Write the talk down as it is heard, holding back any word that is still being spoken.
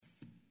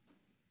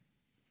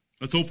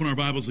Let's open our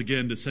Bibles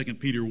again to 2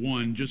 Peter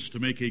 1 just to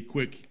make a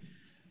quick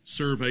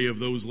survey of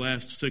those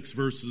last 6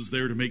 verses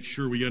there to make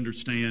sure we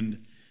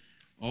understand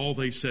all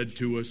they said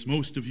to us.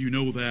 Most of you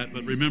know that,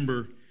 but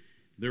remember,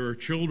 there are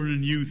children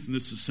and youth in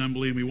this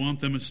assembly, and we want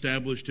them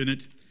established in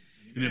it.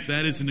 And if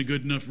that isn't a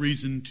good enough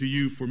reason to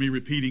you for me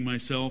repeating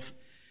myself,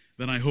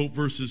 then I hope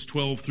verses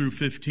 12 through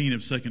 15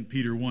 of 2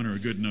 Peter 1 are a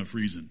good enough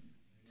reason.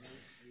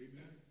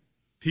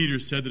 Peter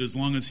said that as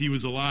long as he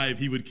was alive,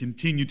 he would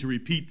continue to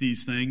repeat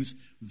these things,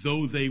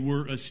 though they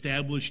were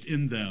established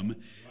in them.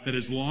 That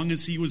as long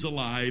as he was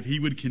alive, he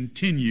would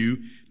continue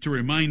to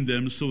remind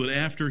them so that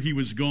after he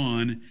was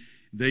gone,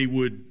 they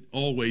would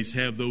always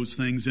have those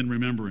things in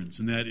remembrance.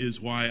 And that is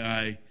why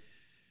I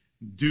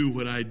do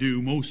what I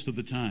do most of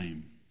the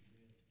time.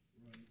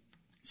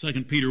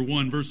 2 Peter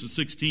 1, verses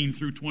 16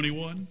 through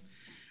 21.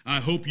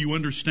 I hope you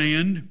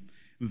understand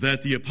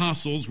that the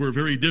apostles were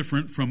very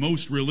different from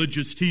most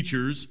religious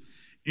teachers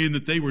in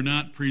that they were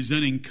not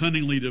presenting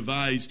cunningly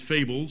devised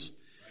fables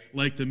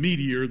like the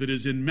meteor that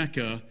is in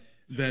Mecca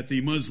that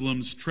the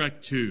Muslims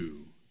trek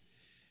to.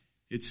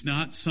 It's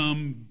not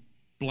some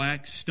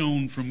black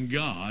stone from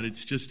God,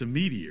 it's just a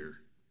meteor.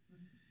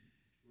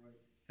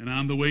 And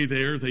on the way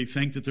there, they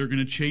think that they're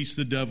going to chase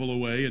the devil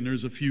away, and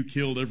there's a few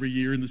killed every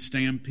year in the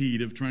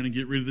stampede of trying to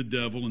get rid of the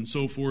devil, and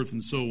so forth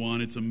and so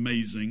on. It's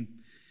amazing.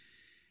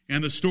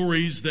 And the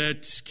stories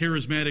that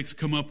charismatics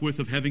come up with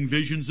of having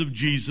visions of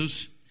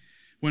Jesus,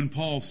 when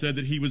Paul said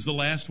that he was the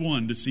last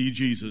one to see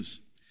Jesus.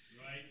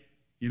 Right.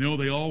 You know,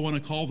 they all want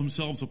to call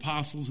themselves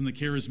apostles in the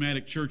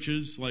charismatic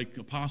churches, like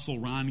Apostle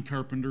Ron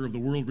Carpenter of the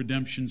World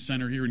Redemption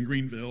Center here in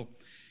Greenville.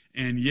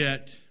 And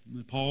yet,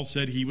 Paul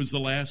said he was the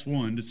last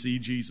one to see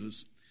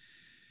Jesus.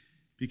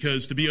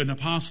 Because to be an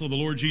apostle of the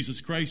Lord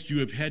Jesus Christ, you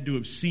have had to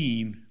have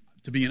seen,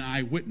 to be an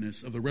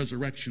eyewitness of the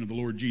resurrection of the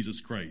Lord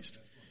Jesus Christ.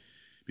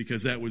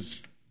 Because that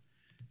was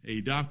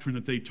a doctrine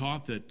that they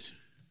taught that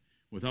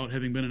without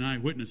having been an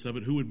eyewitness of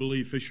it, who would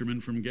believe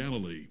fishermen from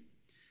Galilee?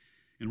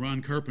 And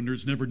Ron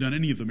Carpenter's never done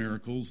any of the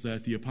miracles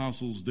that the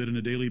apostles did on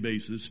a daily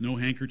basis. No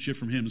handkerchief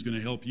from him is going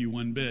to help you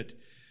one bit.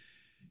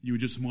 You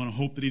would just want to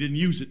hope that he didn't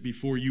use it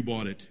before you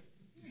bought it.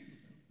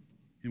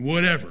 And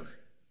whatever.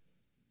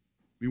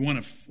 We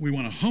want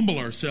to humble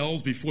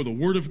ourselves before the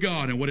Word of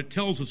God. And what it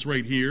tells us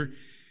right here,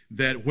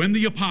 that when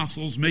the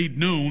apostles made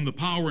known the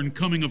power and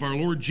coming of our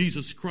Lord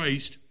Jesus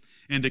Christ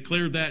and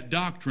declared that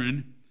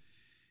doctrine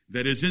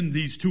that is in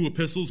these 2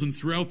 epistles and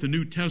throughout the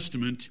New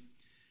Testament,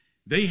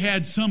 they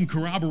had some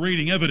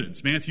corroborating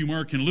evidence. Matthew,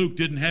 Mark, and Luke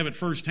didn't have it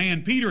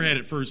firsthand. Peter had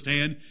it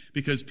firsthand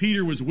because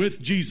Peter was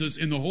with Jesus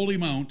in the Holy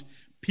Mount.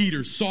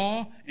 Peter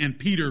saw and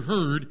Peter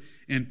heard,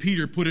 and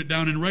Peter put it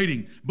down in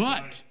writing.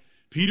 But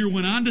Peter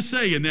went on to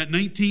say in that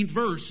 19th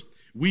verse,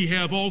 we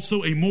have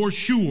also a more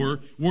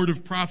sure word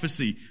of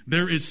prophecy.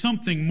 There is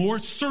something more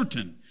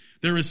certain.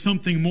 There is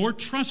something more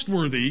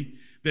trustworthy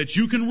that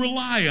you can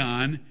rely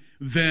on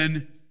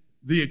than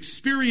the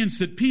experience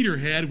that Peter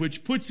had,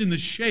 which puts in the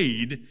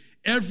shade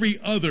every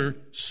other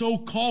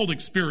so-called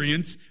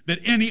experience that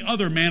any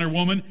other man or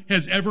woman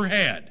has ever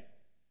had.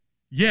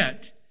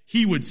 Yet,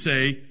 he would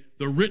say,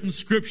 the written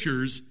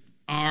scriptures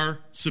are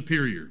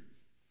superior.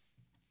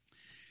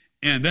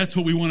 And that's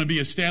what we want to be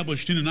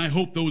established in, and I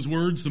hope those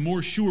words, the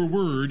more sure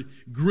word,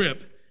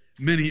 grip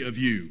many of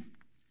you.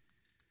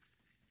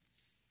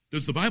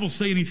 Does the Bible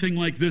say anything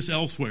like this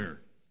elsewhere?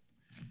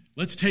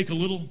 Let's take a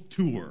little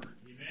tour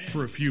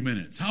for a few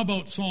minutes. How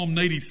about Psalm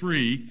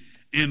 93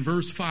 and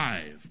verse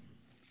 5?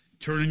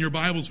 Turn in your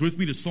Bibles with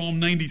me to Psalm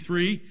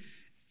 93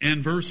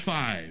 and verse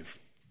 5.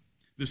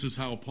 This is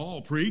how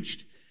Paul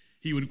preached.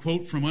 He would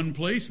quote from one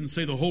place and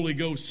say, the Holy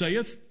Ghost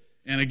saith,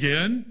 and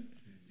again,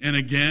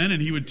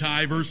 and he would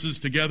tie verses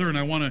together, and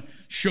I want to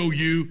show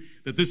you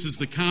that this is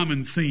the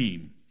common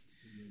theme.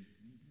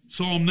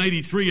 Psalm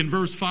 93 and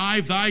verse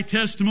 5, thy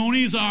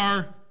testimonies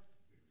are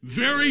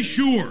very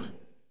sure.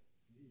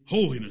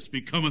 Holiness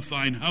becometh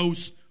thine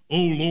house, O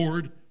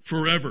Lord,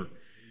 forever.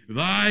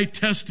 Thy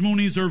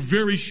testimonies are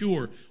very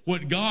sure.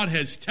 What God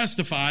has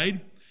testified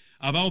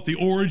about the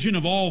origin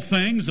of all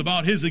things,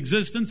 about his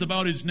existence,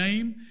 about his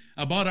name,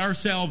 about our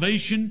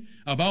salvation,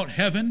 about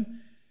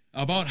heaven,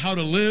 about how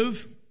to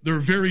live, they're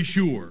very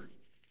sure.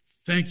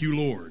 Thank you,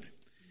 Lord.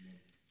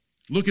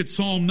 Look at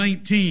Psalm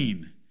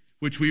 19,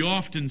 which we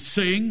often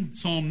sing,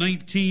 Psalm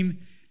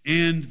 19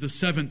 and the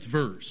 7th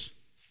verse.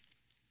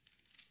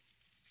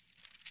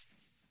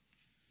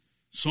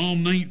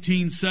 Psalm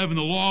 19:7,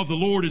 the law of the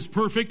Lord is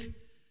perfect,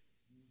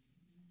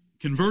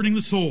 converting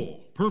the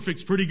soul.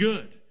 Perfect's pretty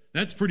good.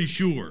 That's pretty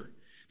sure.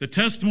 The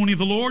testimony of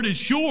the Lord is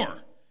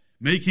sure,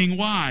 making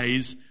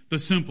wise the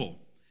simple.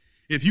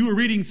 If you were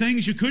reading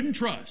things you couldn't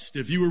trust,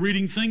 if you were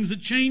reading things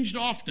that changed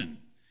often,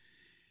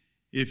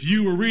 if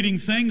you were reading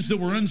things that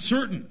were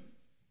uncertain,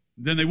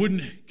 then they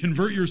wouldn't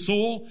convert your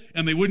soul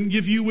and they wouldn't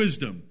give you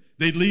wisdom.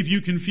 They'd leave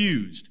you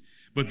confused.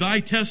 But thy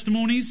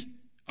testimonies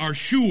are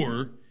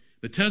sure.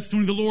 The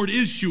testimony of the Lord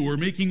is sure,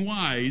 making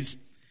wise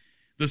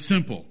the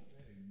simple.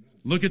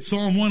 Look at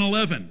Psalm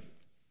 111.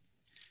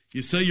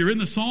 You say you're in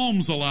the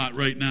Psalms a lot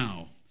right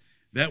now.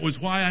 That was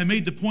why I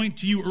made the point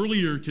to you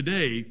earlier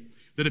today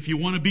that if you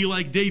want to be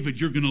like David,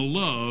 you're going to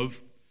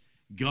love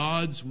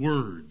God's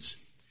words.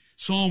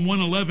 Psalm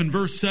 111,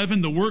 verse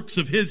 7, the works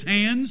of his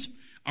hands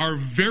are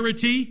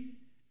verity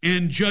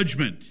and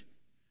judgment.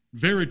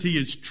 Verity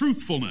is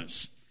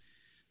truthfulness.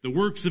 The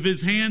works of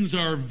his hands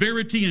are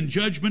verity and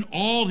judgment.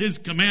 All his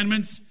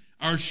commandments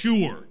are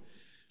sure.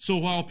 So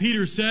while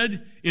Peter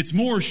said it's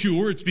more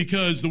sure, it's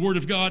because the Word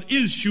of God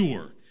is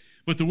sure.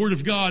 But the Word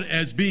of God,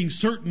 as being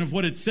certain of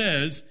what it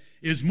says,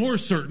 is more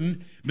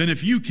certain than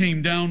if you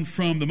came down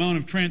from the Mount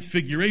of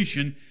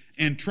Transfiguration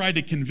and tried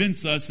to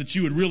convince us that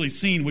you had really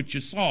seen what you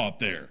saw up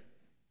there.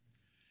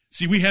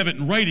 See, we have it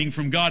in writing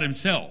from God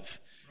himself.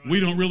 Right.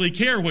 We don't really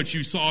care what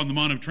you saw on the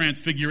Mount of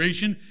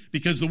Transfiguration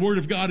because the Word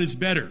of God is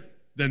better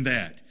than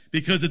that,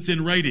 because it's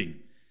in writing.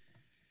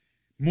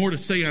 More to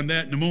say on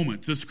that in a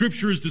moment. The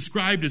Scripture is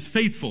described as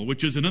faithful,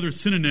 which is another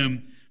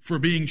synonym for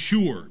being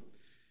sure.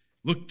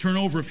 Turn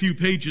over a few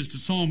pages to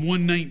Psalm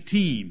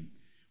 119,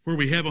 where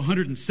we have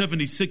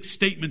 176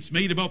 statements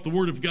made about the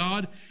Word of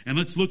God, and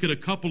let's look at a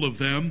couple of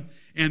them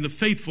and the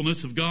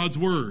faithfulness of God's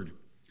Word.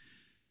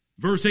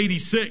 Verse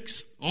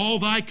 86, all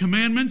thy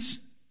commandments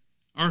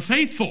are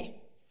faithful.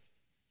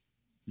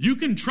 You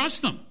can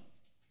trust them.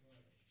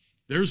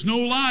 There's no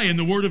lie in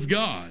the Word of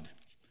God.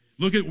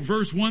 Look at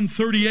verse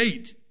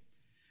 138.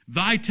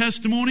 Thy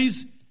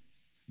testimonies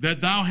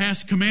that thou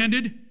hast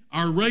commanded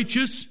are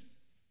righteous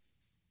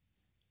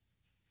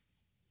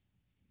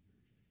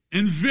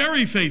and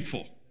very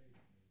faithful.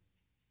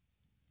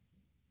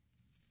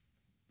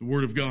 The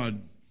Word of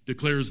God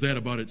declares that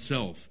about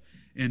itself,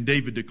 and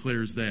David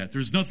declares that.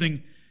 There's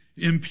nothing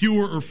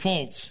impure or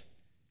false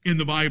in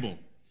the Bible.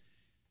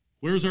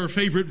 Where's our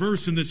favorite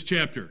verse in this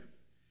chapter?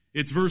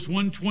 It's verse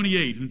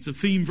 128, and it's a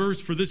theme verse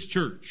for this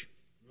church.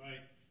 Right.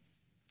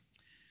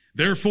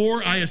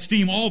 Therefore, I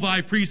esteem all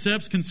thy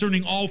precepts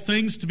concerning all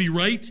things to be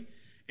right,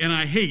 and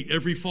I hate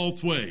every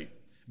false way.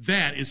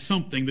 That is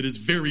something that is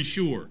very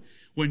sure.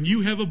 When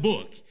you have a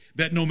book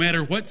that no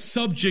matter what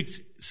subject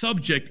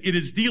it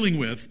is dealing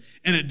with,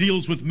 and it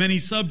deals with many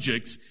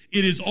subjects,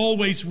 it is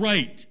always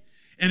right.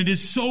 And it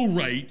is so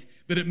right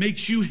that it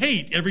makes you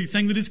hate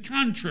everything that is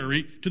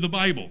contrary to the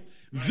Bible.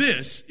 Right.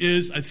 This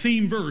is a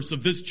theme verse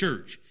of this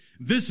church.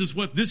 This is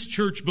what this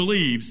church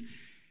believes.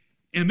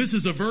 And this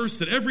is a verse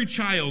that every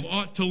child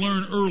ought to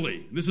learn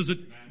early. This is a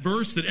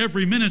verse that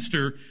every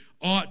minister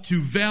ought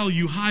to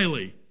value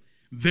highly.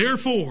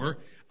 Therefore,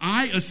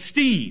 I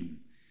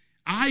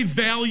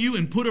value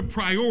and put a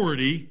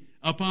priority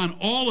upon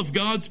all of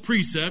God's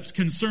precepts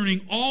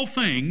concerning all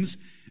things,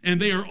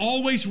 and they are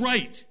always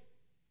right.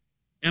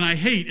 And I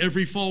hate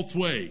every false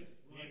way.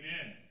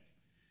 Amen.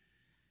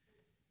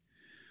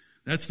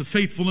 That's the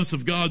faithfulness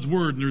of God's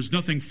Word, and there's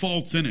nothing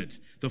false in it.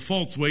 The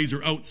false ways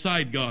are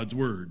outside God's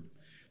Word.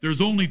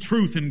 There's only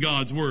truth in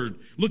God's Word.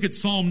 Look at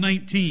Psalm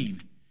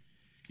 19.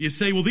 You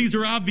say, well, these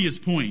are obvious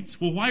points.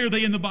 Well, why are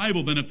they in the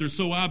Bible then if they're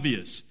so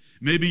obvious?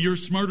 Maybe you're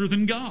smarter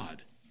than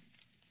God.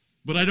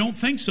 But I don't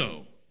think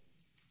so.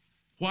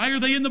 Why are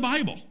they in the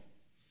Bible?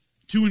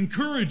 To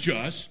encourage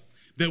us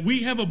that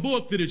we have a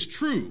book that is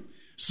true,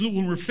 so that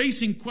when we're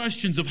facing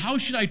questions of how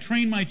should I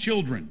train my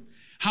children?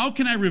 How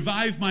can I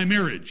revive my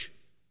marriage?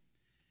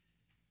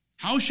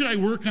 How should I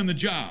work on the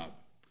job?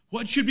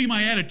 What should be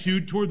my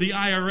attitude toward the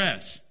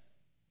IRS?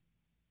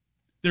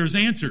 There's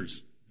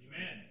answers.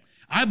 Amen.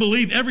 I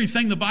believe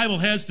everything the Bible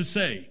has to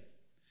say.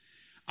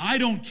 I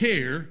don't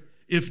care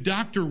if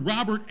Dr.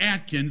 Robert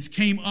Atkins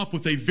came up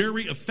with a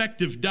very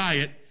effective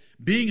diet.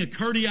 Being a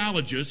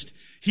cardiologist,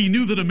 he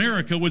knew that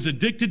America was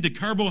addicted to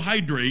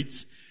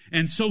carbohydrates,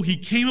 and so he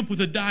came up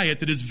with a diet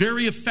that is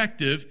very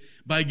effective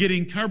by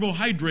getting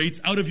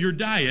carbohydrates out of your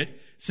diet,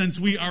 since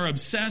we are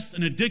obsessed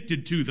and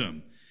addicted to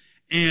them.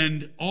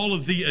 And all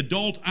of the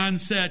adult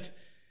onset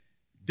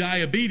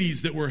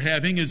diabetes that we're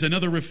having is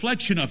another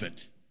reflection of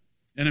it.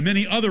 And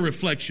many other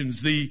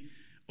reflections. The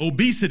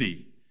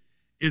obesity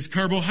is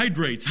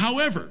carbohydrates.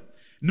 However,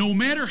 no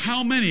matter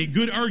how many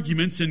good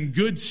arguments and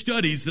good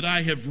studies that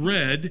I have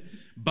read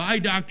by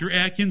Dr.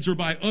 Atkins or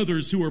by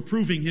others who are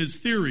proving his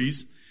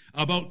theories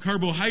about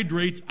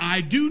carbohydrates,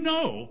 I do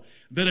know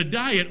that a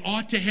diet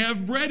ought to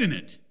have bread in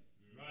it.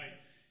 Right.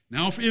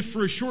 Now, if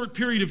for a short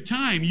period of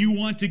time you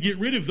want to get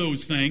rid of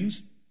those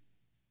things,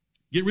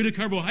 get rid of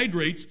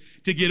carbohydrates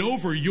to get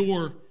over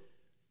your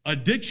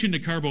addiction to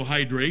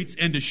carbohydrates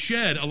and to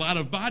shed a lot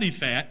of body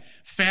fat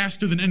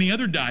faster than any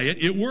other diet,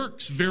 it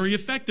works very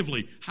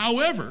effectively.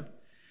 However,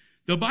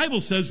 the Bible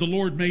says the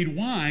Lord made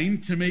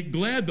wine to make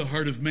glad the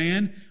heart of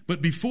man,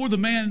 but before the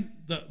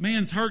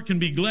man's heart can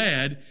be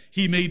glad,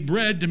 he made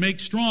bread to make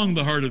strong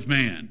the heart of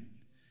man.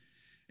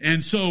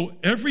 And so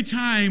every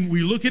time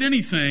we look at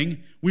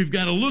anything, we've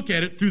got to look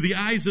at it through the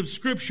eyes of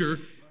Scripture.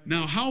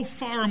 Now, how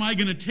far am I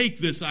going to take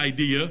this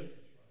idea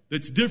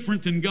that's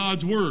different than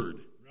God's Word?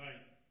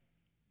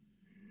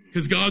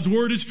 Because God's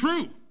Word is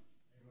true.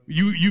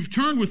 You've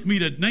turned with me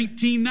to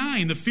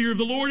 19:9. The fear of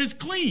the Lord is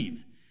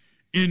clean,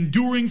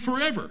 enduring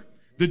forever.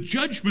 The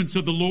judgments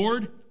of the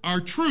Lord are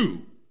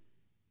true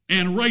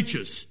and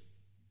righteous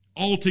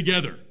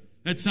altogether.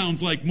 That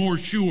sounds like more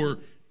sure,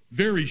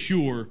 very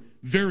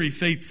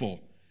faithful.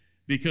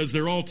 because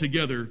they're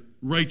altogether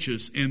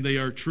righteous and they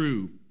are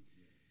true.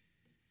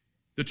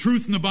 The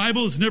truth in the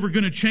Bible is never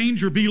going to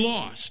change or be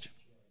lost.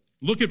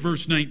 Look at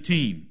verse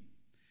 19.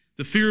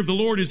 The fear of the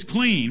Lord is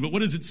clean, but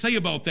what does it say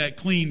about that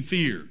clean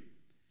fear?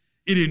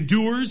 It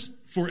endures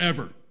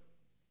forever.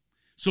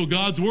 So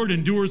God's word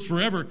endures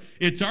forever.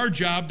 It's our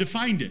job to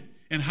find it.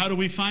 And how do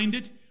we find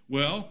it?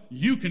 Well,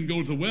 you can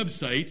go to the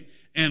website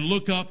and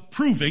look up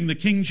Proving the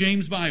King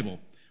James Bible.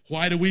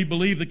 Why do we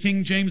believe the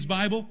King James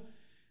Bible?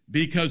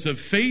 Because of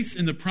faith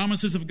in the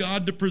promises of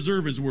God to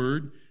preserve His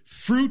word,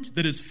 fruit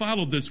that has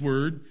followed this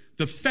word,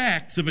 the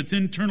facts of its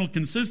internal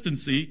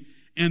consistency,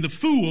 and the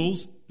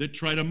fools that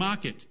try to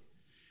mock it.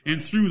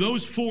 And through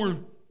those 4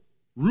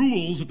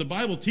 rules that the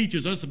Bible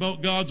teaches us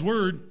about God's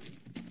word,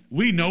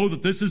 we know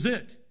that this is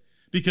it.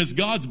 Because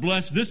God's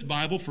blessed this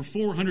Bible for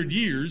 400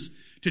 years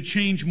to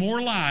change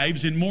more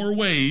lives in more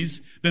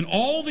ways than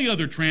all the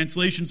other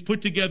translations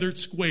put together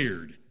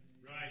squared.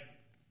 Right.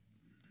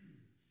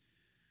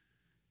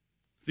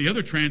 The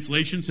other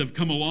translations have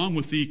come along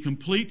with the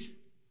complete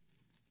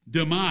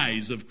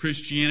demise of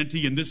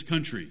Christianity in this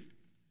country.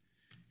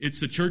 It's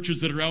the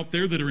churches that are out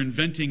there that are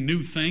inventing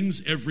new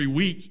things every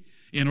week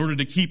in order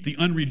to keep the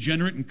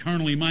unregenerate and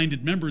carnally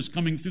minded members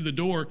coming through the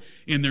door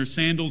in their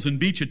sandals and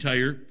beach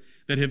attire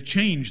that have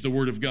changed the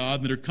Word of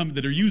God,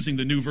 that are using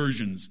the new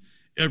versions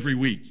every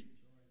week.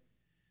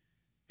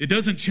 It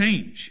doesn't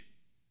change.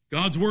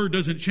 God's Word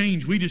doesn't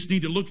change. We just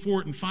need to look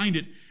for it and find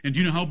it. And do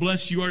you know how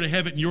blessed you are to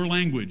have it in your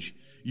language?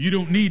 You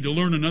don't need to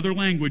learn another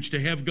language to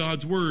have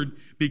God's Word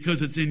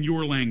because it's in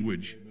your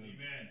language.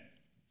 Amen.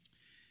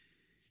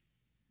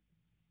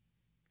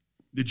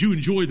 Did you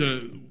enjoy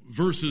the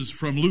verses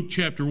from Luke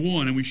chapter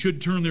 1? And we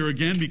should turn there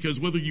again because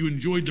whether you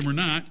enjoyed them or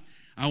not,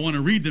 I want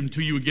to read them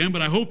to you again,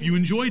 but I hope you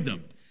enjoyed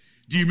them.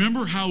 Do you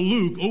remember how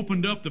Luke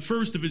opened up the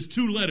first of his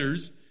 2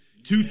 letters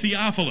to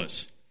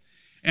Theophilus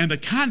and the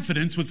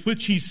confidence with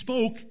which he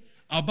spoke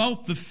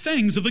about the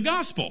things of the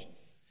gospel?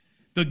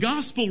 The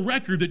gospel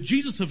record that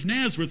Jesus of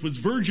Nazareth was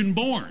virgin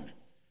born.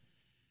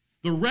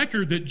 The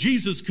record that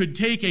Jesus could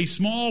take a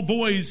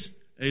boy's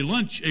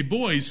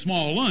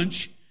small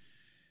lunch,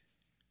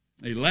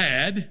 a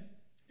lad,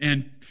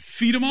 and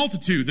feed a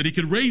multitude, that he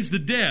could raise the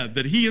dead,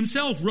 that he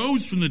himself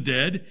rose from the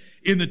dead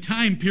in the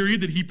time period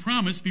that he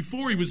promised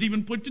before he was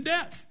even put to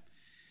death.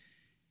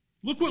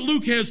 Look what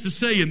Luke has to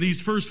say in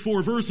these first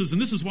 4 verses, and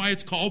this is why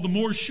it's called the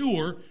more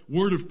sure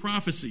word of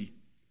prophecy.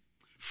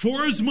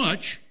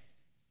 Forasmuch,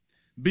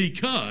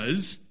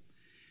 because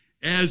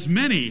as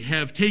many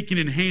have taken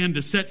in hand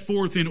to set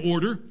forth in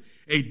order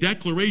a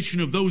declaration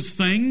of those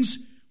things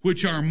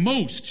which are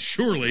most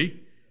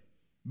surely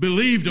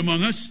believed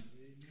among us,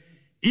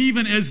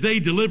 even as they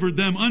delivered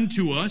them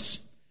unto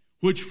us,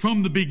 which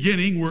from the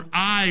beginning were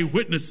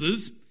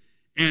eyewitnesses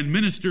and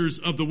ministers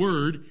of the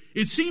word,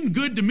 it seemed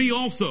good to me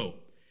also,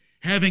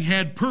 having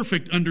had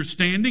perfect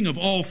understanding of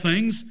all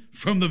things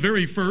from the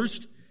very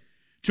first,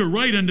 to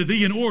write unto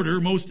thee in order,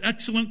 most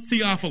excellent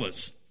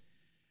Theophilus,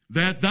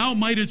 that thou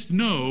mightest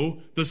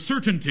know the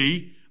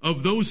certainty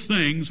of those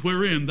things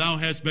wherein thou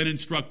hast been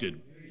instructed.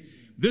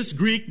 This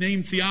Greek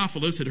named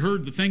Theophilus had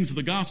heard the things of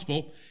the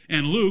gospel,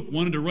 and Luke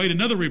wanted to write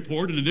another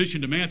report in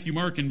addition to Matthew,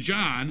 Mark, and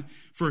John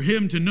for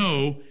him to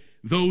know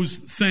those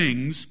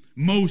things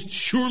most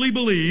surely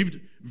believed,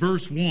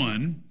 verse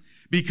 1,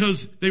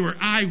 because they were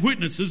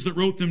eyewitnesses that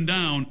wrote them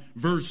down,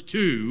 verse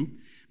 2,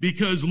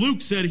 because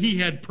Luke said he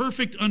had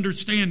perfect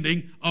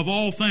understanding of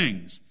all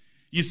things.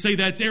 You say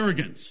that's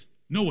arrogance.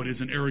 No, it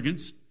isn't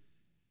arrogance.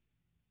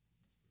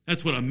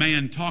 That's what a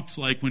man talks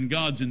like when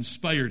God's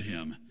inspired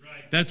him.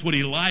 Right. That's what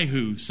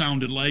Elihu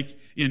sounded like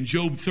in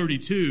Job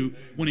 32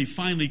 when he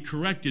finally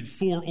corrected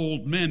 4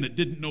 old men that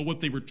didn't know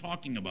what they were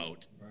talking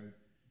about. Right.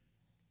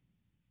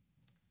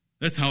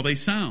 That's how they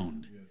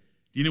sound. Yeah.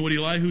 Do you know what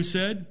Elihu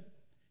said?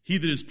 He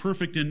that is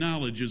perfect in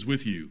knowledge is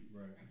with you.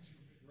 Right.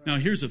 Now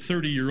here's a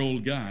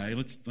 30-year-old guy.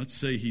 Let's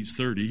say he's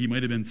 30. He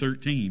might have been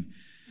 13.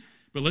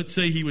 But let's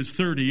say he was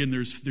 30 and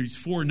there's these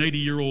 4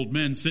 80-year-old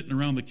men sitting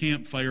around the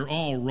campfire,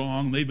 all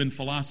wrong. They've been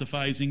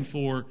philosophizing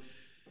for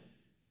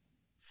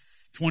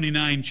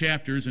 29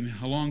 chapters, and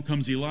along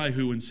comes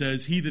Elihu and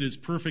says, he that is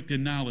perfect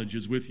in knowledge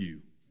is with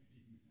you.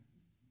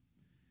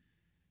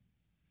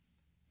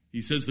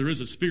 He says there is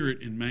a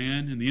spirit in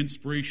man, and the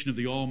inspiration of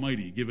the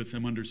Almighty giveth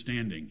them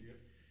understanding.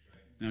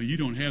 Now you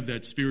don't have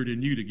that spirit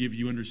in you to give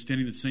you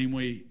understanding the same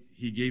way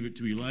he gave it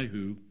to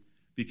Elihu,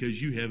 because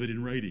you have it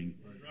in writing.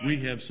 Right. We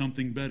have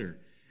something better.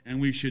 And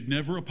we should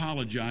never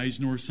apologize,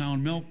 nor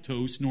sound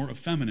milquetoast, nor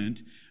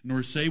effeminate,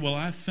 nor say, well,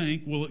 I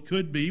think, well, it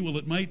could be, well,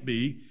 it might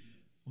be.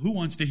 Who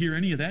wants to hear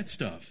any of that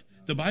stuff?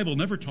 The Bible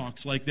never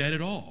talks like that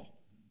at all.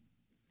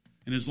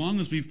 And as long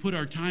as we've put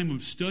our time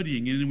of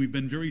studying in and we've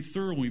been very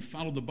thorough and we've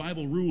followed the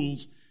Bible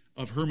rules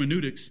of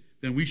hermeneutics,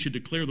 then we should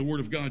declare the Word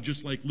of God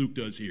just like Luke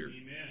does here.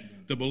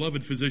 Amen. The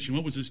beloved physician,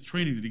 what was his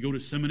training? Did he go to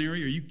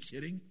seminary? Are you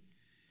kidding?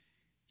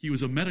 He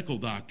was a medical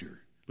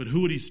doctor. But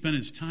who would he spend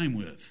his time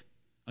with?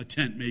 A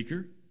tent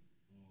maker?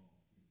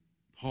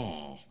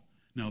 Paul.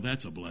 Now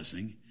that's a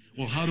blessing.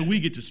 Well, how do we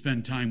get to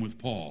spend time with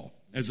Paul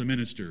as a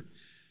minister?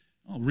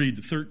 I'll read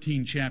the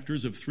 13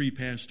 chapters of 3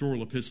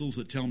 pastoral epistles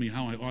that tell me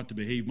how I ought to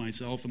behave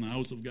myself in the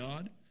house of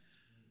God.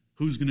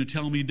 Who's going to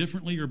tell me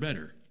differently or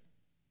better?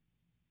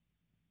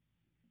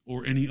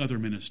 Or any other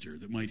minister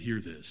that might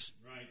hear this.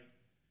 Right.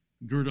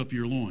 Gird up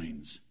your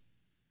loins.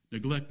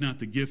 Neglect not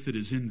the gift that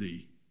is in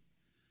thee.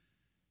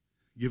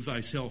 Give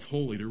thyself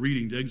wholly to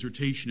reading, to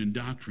exhortation, and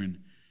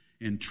doctrine,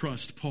 and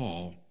trust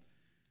Paul,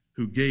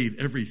 who gave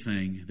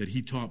everything that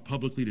he taught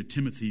publicly to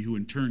Timothy, who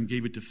in turn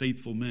gave it to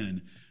faithful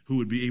men who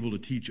would be able to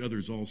teach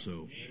others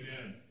also.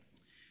 Amen.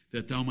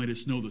 That thou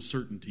mightest know the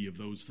certainty of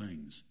those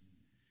things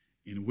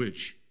in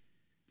which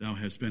thou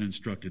hast been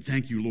instructed.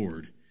 Thank you,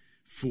 Lord,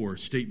 for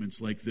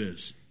statements like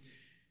this.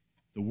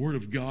 The Word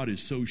of God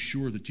is so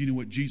sure that, do you know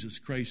what Jesus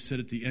Christ said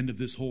at the end of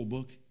this whole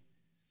book?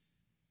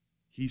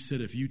 He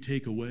said, if you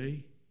take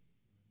away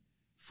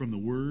from the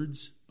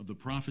words of the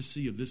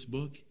prophecy of this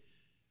book,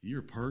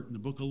 your part in the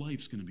book of life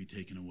is going to be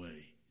taken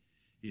away.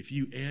 If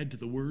you add to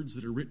the words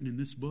that are written in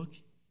this book,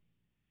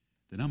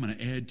 then I'm going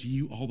to add to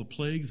you all the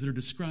plagues that are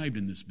described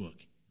in this book.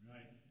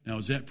 Right. Now,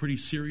 is that pretty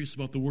serious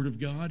about the Word of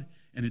God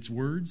and its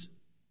words?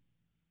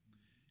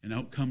 And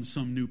out comes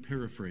some new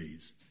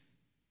paraphrase.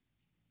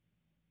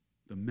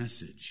 The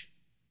Message,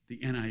 the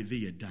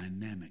NIV, a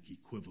dynamic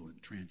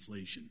equivalent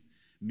translation,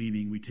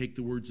 meaning we take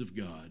the words of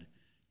God,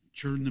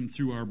 churn them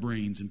through our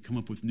brains, and come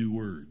up with new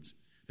words.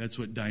 That's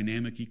what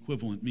dynamic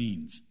equivalent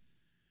means.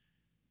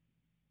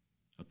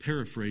 A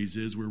paraphrase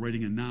is we're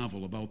writing a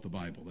novel about the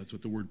Bible. That's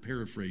what the word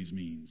paraphrase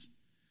means.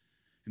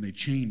 And they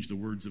change the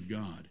words of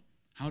God.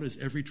 How does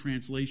every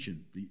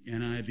translation, the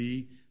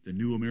NIV, the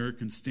New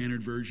American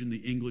Standard Version, the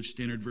English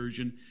Standard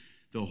Version,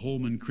 the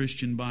Holman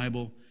Christian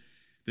Bible,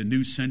 the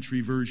New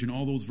Century Version,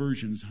 all those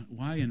versions,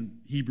 why in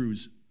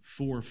Hebrews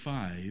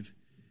 4:5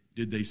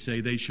 did they say,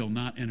 they shall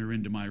not enter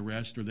into my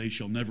rest, or they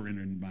shall never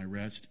enter into my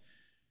rest,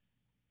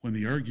 when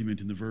the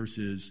argument in the verse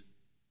is,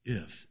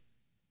 if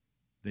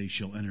they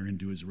shall enter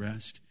into his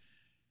rest?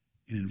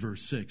 And in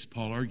verse 6,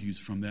 Paul argues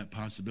from that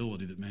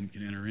possibility that men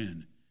can enter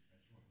in.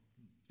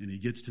 And he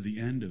gets to the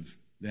end of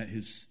that,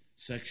 his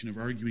section of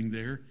arguing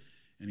there,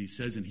 and he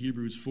says in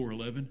Hebrews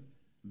 4:11,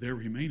 there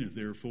remaineth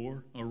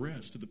therefore a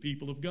rest to the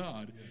people of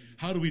God.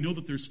 How do we know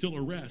that there's still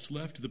a rest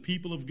left to the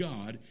people of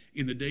God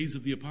in the days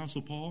of the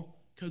Apostle Paul?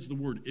 Because of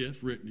the word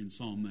if written in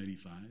Psalm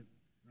 95.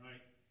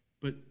 Right.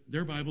 But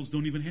their Bibles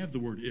don't even have the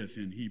word if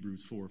in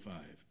Hebrews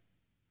 4:5.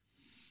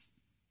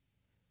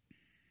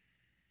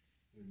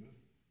 Amen.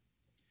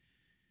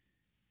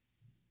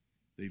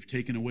 They've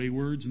taken away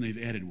words and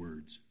they've added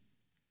words.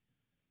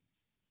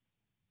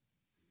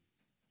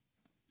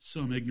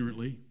 Some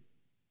ignorantly,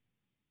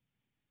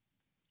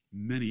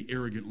 many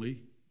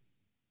arrogantly,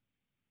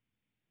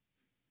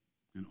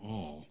 and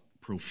all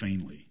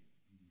profanely,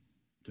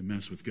 to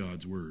mess with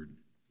God's word.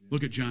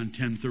 Look at John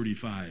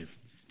 10:35.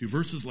 Do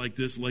verses like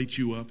this light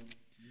you up?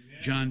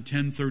 Amen. John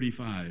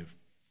 10:35.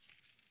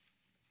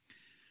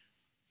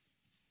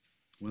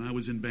 When I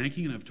was in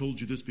banking, and I've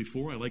told you this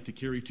before, I like to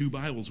carry 2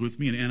 Bibles with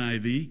me, an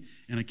NIV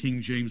and a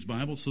King James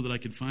Bible, so that I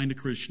could find a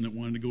Christian that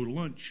wanted to go to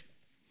lunch.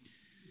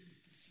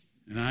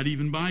 And I'd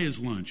even buy his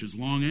lunch as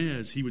long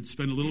as he would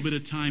spend a little bit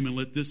of time and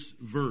let this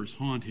verse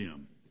haunt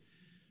him.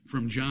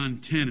 From John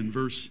 10 and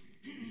verse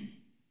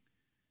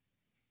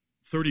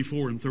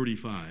 34 and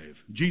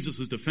 35. Jesus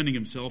is defending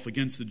himself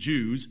against the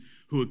Jews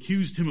who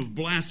accused him of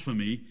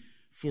blasphemy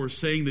for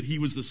saying that he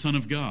was the Son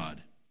of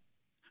God.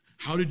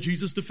 How did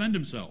Jesus defend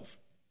himself?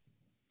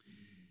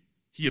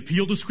 He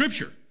appealed to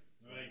Scripture.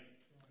 Right.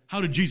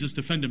 How did Jesus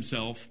defend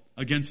himself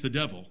against the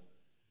devil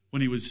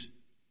when he was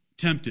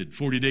tempted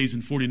 40 days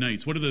and 40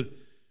 nights? What are the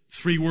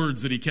 3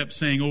 words that he kept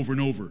saying over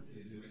and over?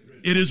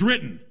 It is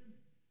written.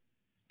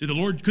 Could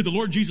the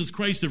Lord Jesus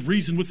Christ have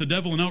reasoned with the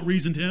devil and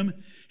out-reasoned him?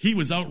 He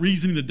was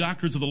out-reasoning the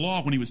doctors of the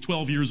law when he was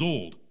 12 years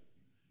old.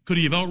 Could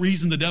he have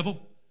out-reasoned the devil?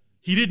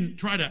 He didn't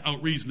try to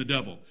out-reason the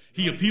devil.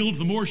 He appealed to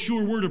the more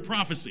sure word of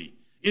prophecy.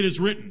 It is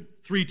written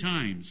 3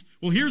 times.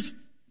 Well,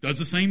 does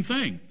the same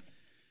thing.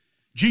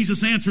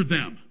 Jesus answered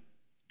them,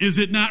 is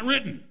it not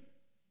written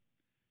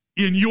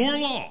in your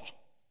law?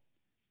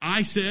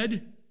 I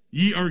said,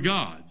 ye are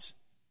gods.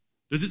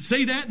 Does it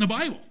say that in the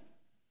Bible?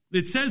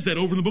 It says that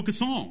over in the book of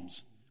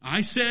Psalms.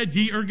 I said,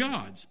 ye are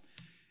gods.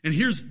 And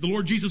here's the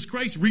Lord Jesus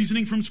Christ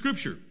reasoning from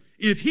Scripture.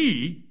 If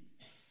he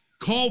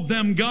called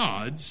them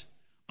gods,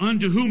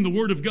 unto whom the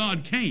word of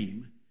God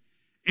came,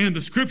 and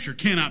the Scripture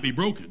cannot be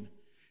broken,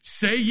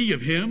 say ye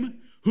of him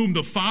whom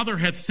the Father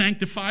hath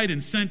sanctified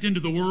and sent into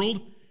the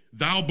world,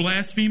 thou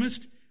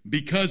blasphemest,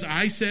 because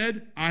I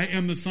said, I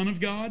am the Son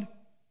of God?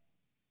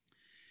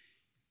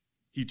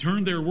 He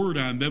turned their word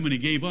on them, and he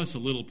gave us a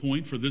little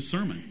point for this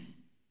sermon.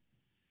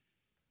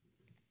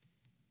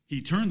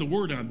 He turned the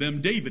word on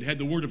them. David had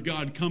the word of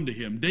God come to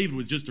him. David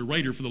was just a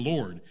writer for the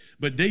Lord.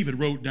 But David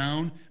wrote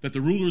down that the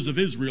rulers of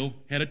Israel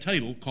had a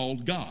title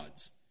called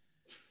gods.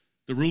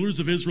 The rulers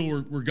of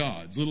Israel were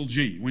gods, little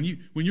g. When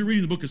you're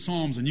reading the book of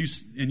Psalms and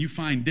you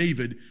find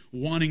David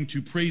wanting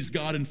to praise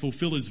God and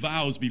fulfill his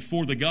vows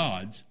before the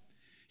gods,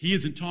 He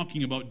isn't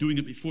talking about doing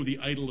it before the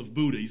idol of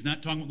Buddha. He's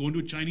not talking about going to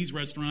a Chinese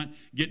restaurant,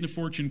 getting a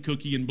fortune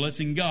cookie, and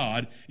blessing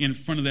God in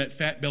front of that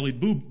fat-bellied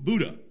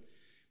Buddha.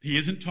 He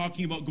isn't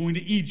talking about going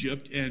to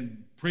Egypt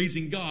and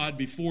praising God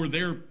before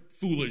their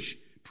foolish,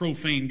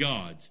 profane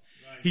gods.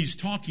 Right. He's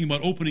talking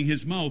about opening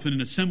his mouth in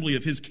an assembly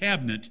of his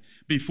cabinet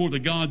before the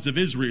gods of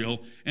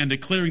Israel and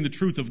declaring the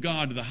truth of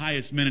God to the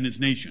highest men in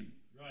his nation.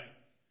 Right.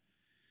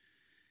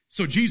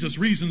 So Jesus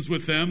reasons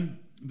with them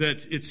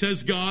that it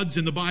says gods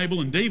in the Bible,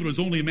 and David was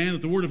only a man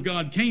that the word of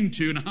God came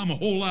to, and I'm a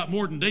whole lot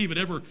more than David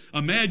ever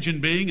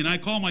imagined being, and I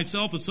call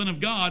myself the Son of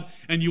God,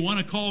 and you want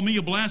to call me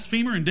a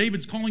blasphemer, and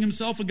David's calling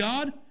himself a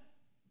God?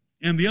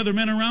 And the other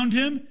men around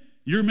him?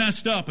 You're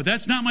messed up, but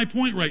that's not my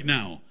point right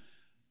now.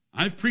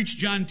 I've preached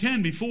John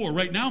 10 before.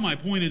 Right now my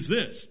point is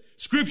this.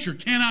 Scripture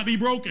cannot be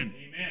broken.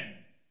 Amen.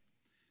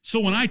 So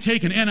when I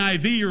take an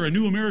NIV or a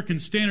New American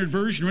Standard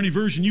Version or any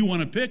version you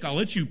want to pick, I'll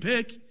let you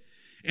pick,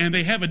 and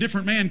they have a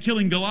different man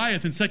killing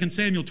Goliath in 2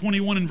 Samuel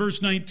 21 and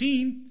verse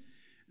 19,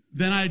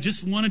 then I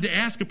just wanted to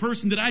ask a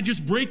person, did I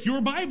just break your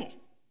Bible?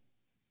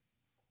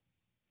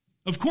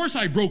 Of course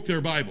I broke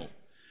their Bible.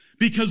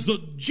 Because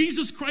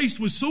Jesus Christ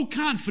was so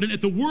confident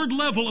at the word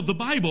level of the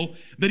Bible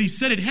that he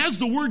said it has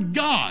the word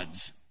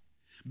gods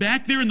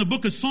back there in the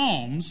book of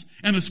Psalms,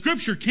 and the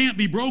scripture can't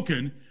be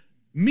broken,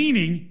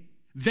 meaning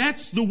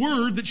that's the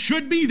word that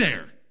should be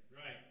there.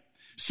 Right.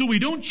 So we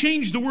don't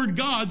change the word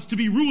gods to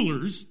be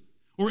rulers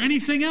or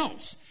anything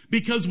else,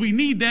 because we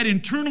need that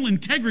internal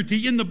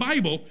integrity in the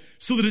Bible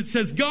so that it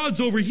says God's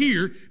over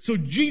here, so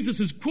Jesus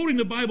is quoting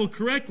the Bible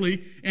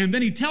correctly, and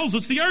then he tells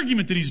us the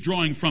argument that he's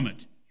drawing from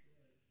it.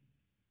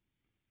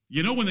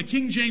 You know, when the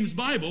King James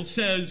Bible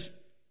says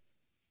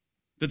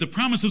that the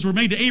promises were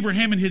made to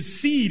Abraham and his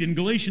seed in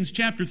Galatians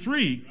chapter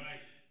 3, right.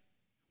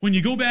 When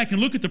you go back and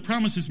look at the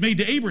promises made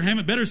to Abraham,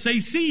 it better say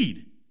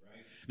seed.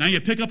 Right. Now you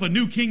pick up a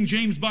New King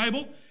James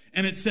Bible,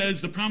 and it says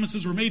the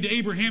promises were made to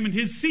Abraham and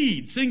his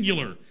seed,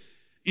 singular,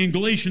 in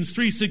Galatians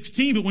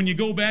 3:16. But when you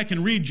go back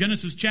and read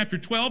Genesis chapter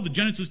 12 to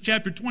Genesis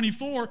chapter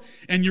 24,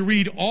 and you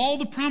read all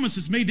the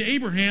promises made to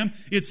Abraham,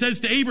 it says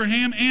to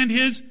Abraham and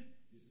his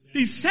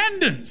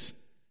descendants.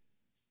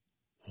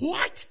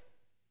 What?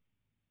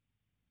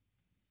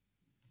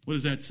 What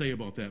does that say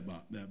about that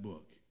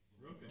book?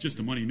 Just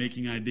a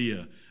money-making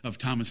idea of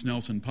Thomas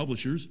Nelson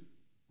Publishers.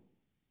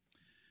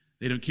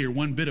 They don't care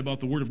one bit about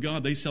the Word of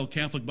God. They sell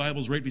Catholic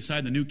Bibles right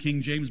beside the New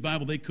King James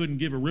Bible. They couldn't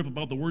give a rip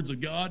about the words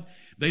of God.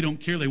 They don't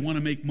care. They want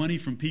to make money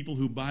from people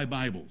who buy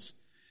Bibles.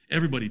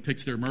 Everybody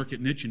picks their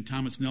market niche, and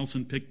Thomas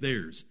Nelson picked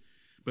theirs.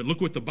 But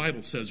look what the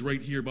Bible says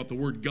right here about the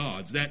word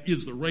gods. That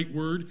is the right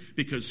word,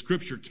 because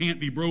Scripture can't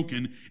be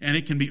broken, and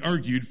it can be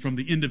argued from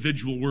the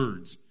individual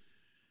words.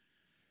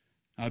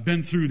 I've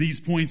been through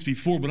these points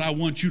before, but I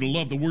want you to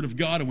love the Word of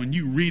God, and when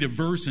you read a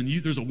verse and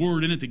there's a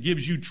word in it that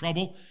gives you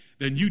trouble,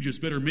 then you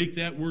just better make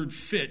that word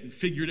fit and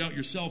figure it out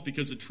yourself,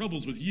 because the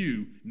trouble's with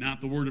you,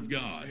 not the Word of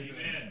God.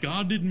 Amen.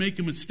 God didn't make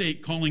a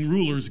mistake calling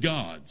rulers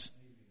gods.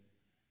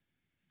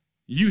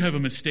 You have a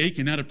mistake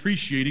in not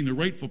appreciating the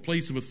rightful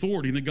place of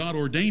authority, and that God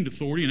ordained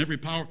authority, and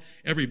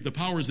the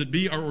powers that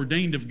be are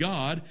ordained of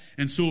God.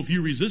 And so if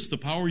you resist the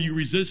power, you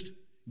resist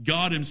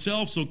God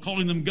himself. So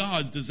calling them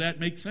gods, does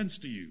that make sense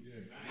to you?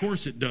 Of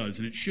course it does,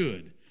 and it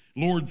should.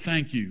 Lord,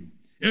 thank you.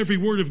 Every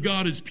word of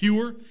God is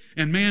pure,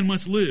 and man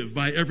must live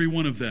by every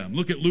one of them.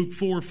 Look at Luke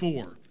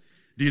 4:4.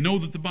 Do you know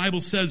that the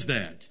Bible says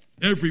that?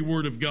 Every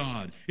word of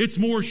God. It's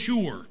more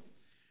sure.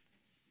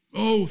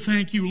 Oh,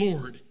 thank you,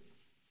 Lord.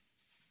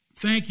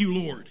 Thank you,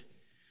 Lord.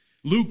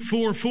 Luke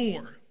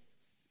 4:4.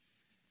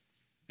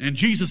 And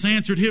Jesus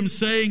answered him,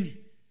 saying,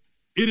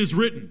 it is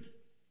written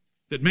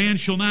that man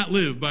shall not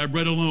live by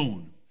bread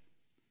alone.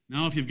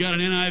 Now, if you've got an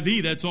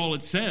NIV, that's all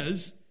it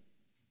says.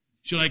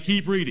 Should I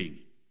keep reading?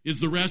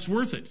 Is the rest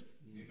worth it?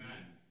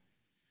 Amen.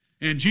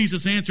 And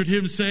Jesus answered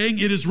him, saying,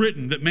 it is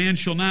written that man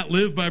shall not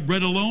live by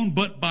bread alone,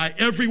 but by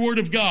every word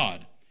of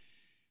God.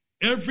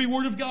 Every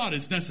word of God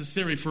is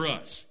necessary for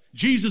us.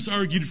 Jesus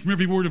argued from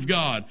every word of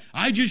God.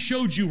 I just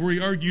showed you where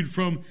he argued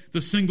from the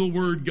single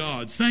word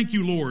gods. Thank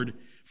you, Lord,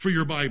 for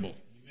your Bible.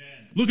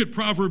 Amen. Look at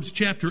Proverbs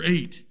chapter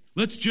 8.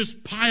 Let's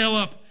just pile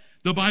up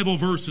the Bible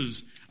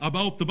verses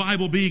about the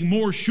Bible being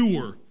more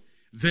sure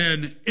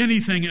than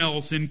anything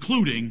else,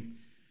 including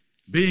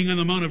being on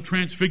the Mount of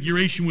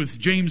Transfiguration with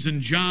James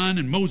and John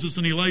and Moses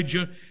and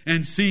Elijah,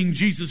 and seeing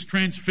Jesus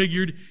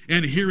transfigured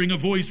and hearing a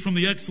voice from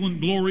the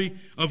excellent glory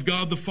of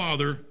God the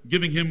Father,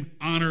 giving him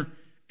honor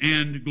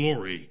and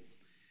glory.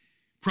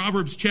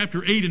 Proverbs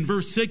chapter 8 and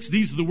verse 6,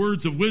 these are the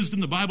words of wisdom.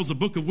 The Bible's a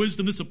book of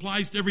wisdom. This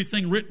applies to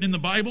everything written in the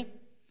Bible.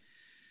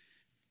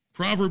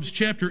 Proverbs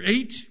chapter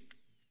 8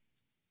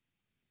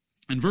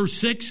 and verse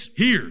 6,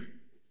 hear,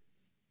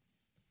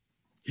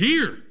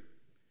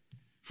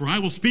 for I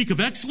will speak of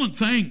excellent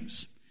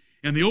things,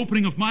 and the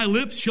opening of my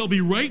lips shall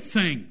be right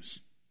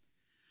things.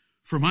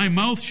 For my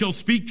mouth shall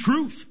speak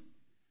truth,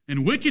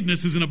 and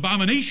wickedness is an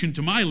abomination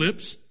to my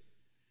lips.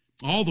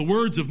 All the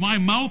words of my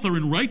mouth are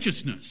in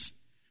righteousness.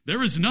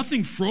 There is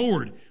nothing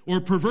froward or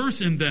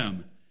perverse in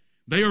them.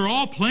 They are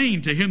all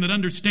plain to him that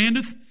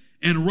understandeth,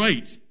 and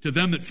write to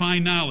them that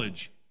find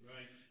knowledge.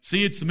 Right.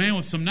 See, it's the man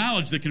with some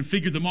knowledge that can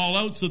figure them all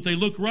out so that they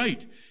look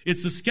right.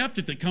 It's the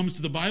skeptic that comes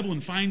to the Bible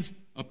and finds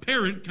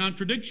apparent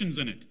contradictions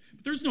in it.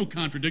 But there's no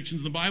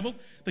contradictions in the Bible.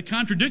 The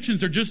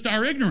contradictions are just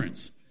our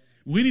ignorance.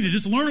 We need to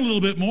just learn a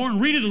little bit more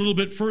and read it a little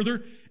bit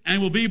further,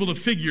 and we'll be able to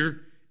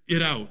figure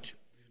it out.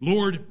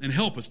 Lord, and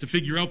help us to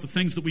figure out the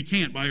things that we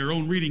can't by our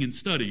own reading and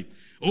study.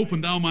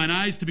 Open thou mine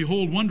eyes to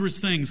behold wondrous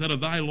things out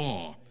of thy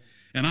law,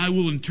 and I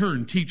will in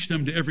turn teach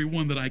them to every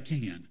one that I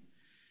can.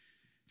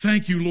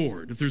 Thank you,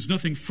 Lord, that there's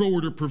nothing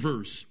froward or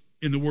perverse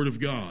in the Word of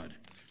God.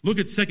 Look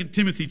at 2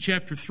 Timothy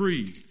chapter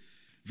 3,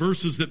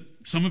 verses that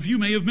some of you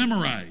may have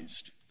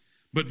memorized,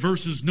 but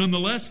verses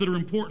nonetheless that are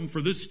important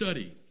for this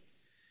study.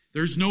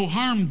 There's no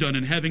harm done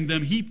in having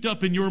them heaped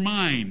up in your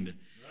mind.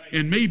 Right.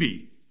 And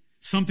maybe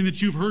something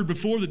that you've heard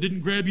before that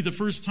didn't grab you the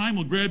first time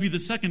will grab you the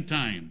second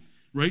time.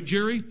 Right,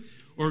 Jerry?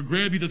 Or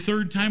grab you the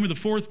third time or the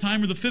fourth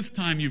time or the fifth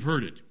time you've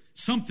heard it.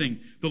 Something.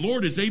 The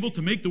Lord is able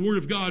to make the Word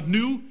of God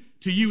new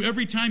to you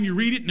every time you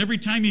read it and every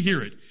time you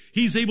hear it.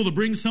 He's able to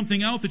bring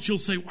something out that you'll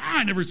say, wow,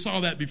 I never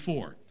saw that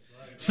before.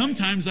 Right.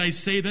 Sometimes I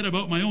say that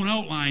about my own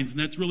outlines, and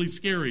that's really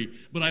scary,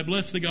 but I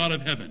bless the God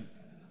of heaven.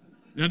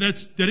 Now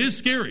that is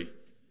scary,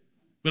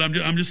 but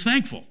I'm just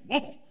thankful.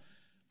 Whoa!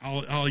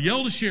 I'll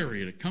yell to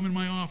Sherry to come in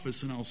my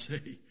office, and I'll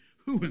say,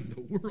 who in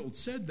the world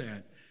said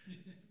that?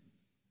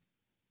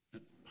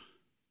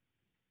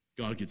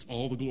 God gets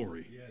all the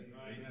glory.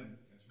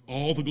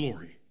 All the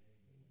glory.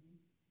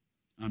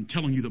 I'm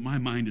telling you that my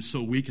mind is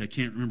so weak I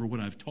can't remember what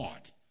I've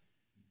taught.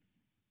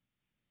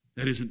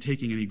 That isn't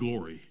taking any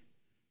glory.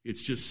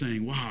 It's just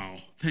saying, wow,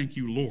 thank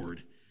you,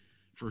 Lord,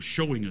 for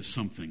showing us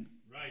something.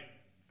 Right.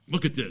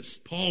 Look at this.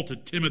 Paul to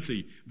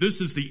Timothy.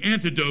 This is the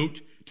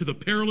antidote to the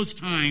perilous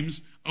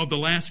times of the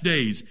last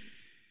days.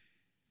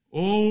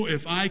 Oh,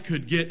 if I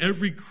could get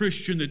every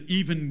Christian that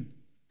even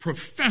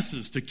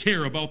professes to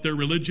care about their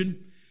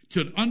religion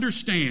to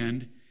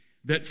understand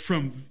that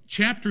from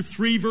chapter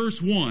 3,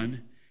 verse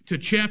 1 to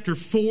chapter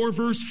 4,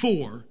 verse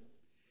 4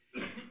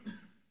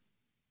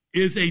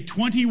 is a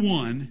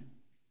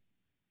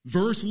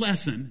 21-verse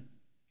lesson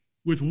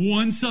with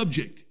one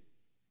subject.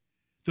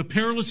 The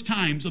perilous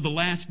times of the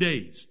last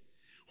days,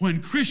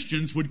 when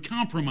Christians would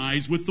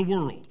compromise with the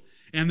world,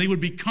 and they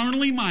would be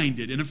carnally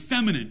minded and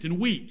effeminate and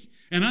weak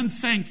and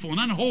unthankful and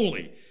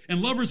unholy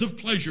and lovers of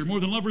pleasure more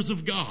than lovers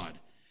of God,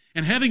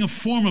 and having a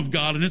form of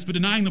godliness but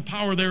denying the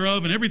power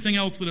thereof and everything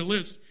else that it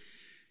lists.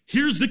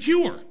 Here's the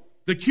cure.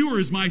 The cure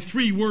is my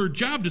 3-word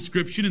job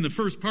description in the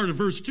first part of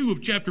verse 2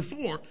 of chapter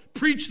 4.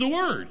 Preach the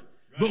word.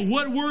 Right. But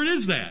what word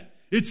is that?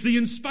 It's the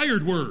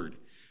inspired word.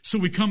 So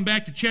we come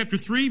back to chapter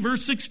 3,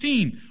 verse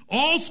 16.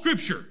 All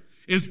Scripture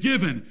is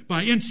given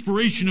by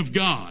inspiration of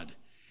God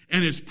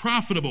and is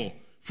profitable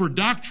for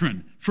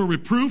doctrine, for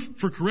reproof,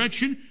 for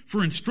correction,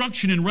 for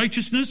instruction in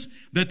righteousness,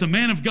 that the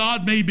man of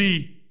God may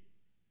be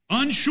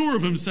unsure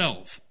of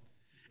himself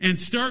and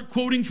start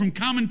quoting from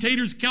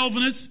commentators,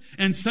 Calvinists,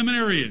 and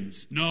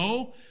seminarians.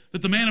 No,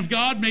 that the man of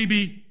God may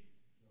be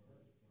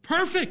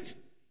perfect,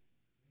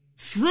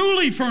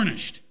 thoroughly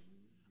furnished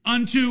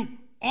unto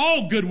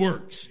all good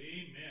works.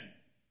 Amen.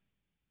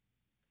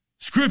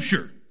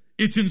 Scripture,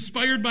 it's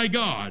inspired by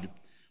God.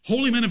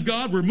 Holy men of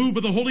God were moved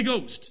by the Holy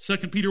Ghost,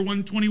 2 Peter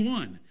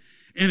 1:21.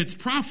 And it's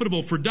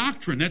profitable for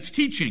doctrine, that's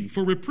teaching,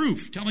 for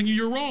reproof, telling you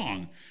you're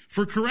wrong,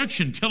 for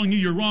correction, telling you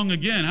you're wrong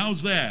again.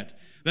 How's that?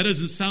 That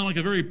doesn't sound like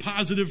a very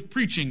positive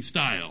preaching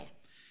style.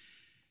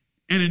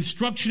 And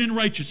instruction in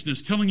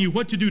righteousness, telling you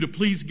what to do to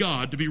please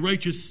God, to be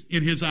righteous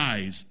in His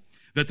eyes,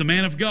 that the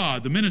man of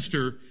God, the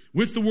minister,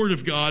 with the Word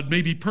of God,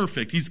 may be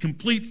perfect. He's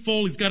complete,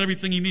 full, he's got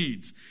everything he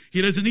needs.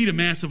 He doesn't need a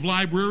massive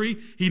library.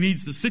 He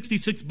needs the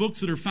 66 books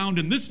that are found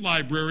in this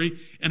library,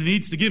 and he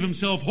needs to give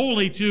himself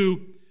wholly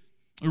to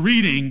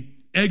reading,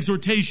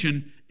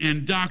 exhortation,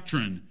 and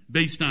doctrine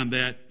based on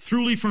that.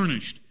 Throughly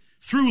furnished.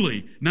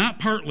 Throughly, not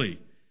partly.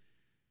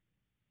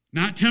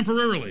 Not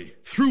temporarily.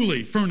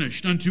 Throughly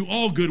furnished unto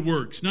all good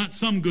works. Not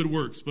some good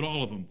works, but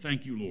all of them.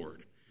 Thank you,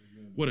 Lord.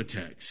 Amen. What a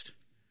text.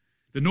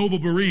 The noble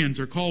Bereans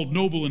are called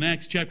noble in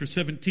Acts chapter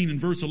 17 and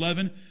verse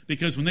 11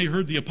 because when they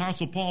heard the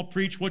Apostle Paul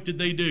preach, what did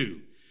they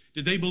do?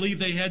 Did they believe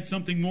they had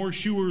something more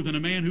sure than a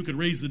man who could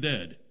raise the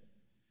dead?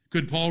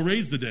 Could Paul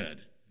raise the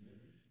dead?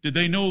 Did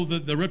they know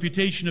the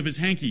reputation of his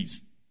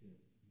hankies?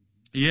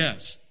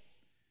 Yes.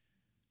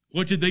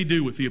 What did they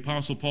do with the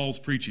Apostle Paul's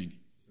preaching?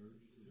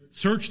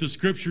 Search the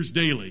Scriptures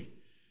daily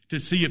to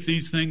see if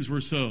these things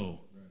were so.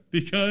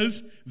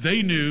 Because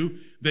they knew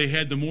they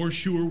had the more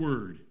sure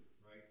word.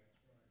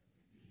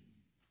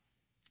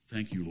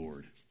 Thank you,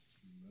 Lord.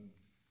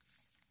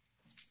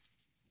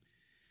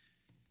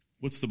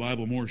 What's the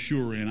Bible more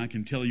sure in? I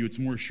can tell you it's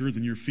more sure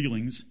than your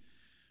feelings.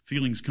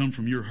 Feelings come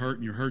from your heart,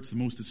 and your heart's the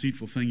most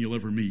deceitful thing you'll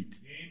ever meet.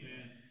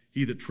 Amen.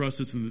 He that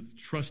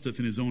trusteth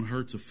in his own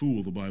heart's a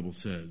fool, the Bible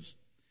says.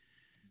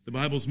 The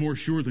Bible's more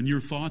sure than your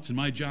thoughts, and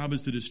my job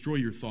is to destroy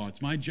your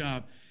thoughts. My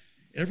job,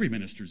 every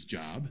minister's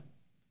job,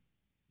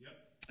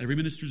 every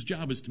minister's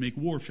job is to make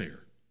warfare.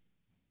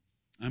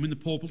 I'm in the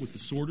pulpit with the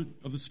sword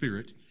of the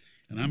Spirit,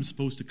 And I'm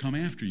supposed to come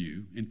after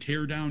you and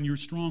tear down your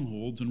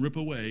strongholds and rip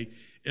away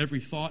every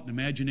thought and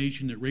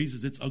imagination that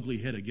raises its ugly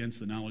head against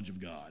the knowledge of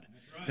God.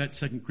 That's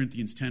 2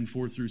 Corinthians 10,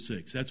 4 through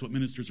 6. That's what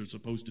ministers are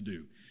supposed to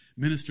do.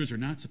 Ministers are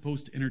not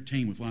supposed to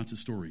entertain with lots of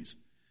stories.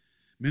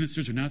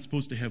 Ministers are not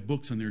supposed to have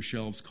books on their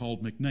shelves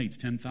called McKnight's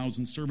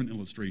 10,000 Sermon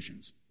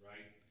Illustrations.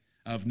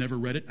 Right. I've never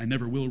read it. I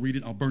never will read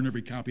it. I'll burn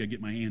every copy I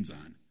get my hands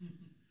on.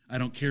 I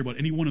don't care about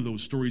any one of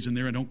those stories in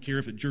there. I don't care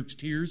if it jerks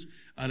tears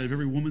out of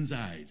every woman's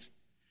eyes.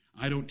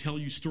 I don't tell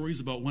you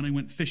stories about when I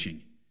went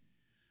fishing.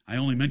 I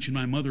only mentioned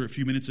my mother a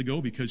few minutes ago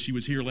because she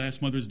was here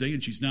last Mother's Day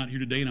and she's not here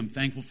today, and I'm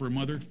thankful for a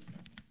mother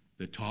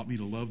that taught me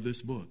to love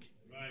this book.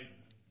 Right.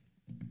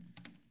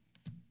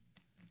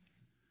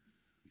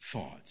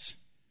 Thoughts.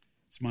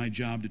 It's my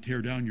job to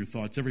tear down your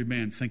thoughts. Every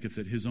man thinketh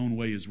that his own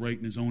way is right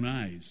in his own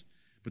eyes,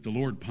 but the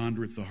Lord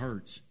pondereth the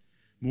hearts.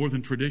 More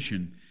than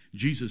tradition,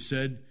 Jesus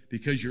said,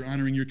 because you're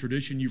honoring your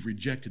tradition, you've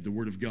rejected the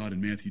word of God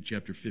in Matthew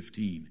chapter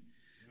 15.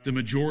 Right. The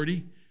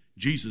majority,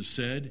 Jesus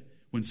said,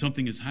 when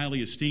something is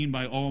highly esteemed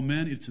by all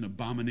men, it's an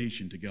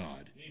abomination to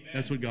God. Amen.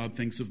 That's what God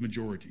thinks of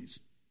majorities.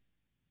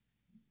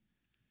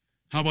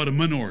 How about a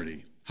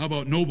minority? How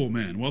about noble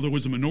men? Well, there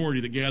was a minority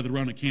that gathered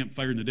around a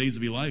campfire in the days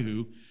of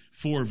Elihu.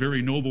 4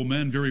 very noble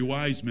men, very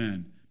wise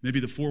men. Maybe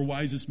the 4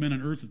 wisest men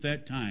on earth at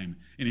that time.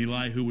 And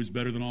Elihu was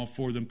better than all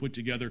 4 of them put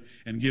together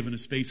and given a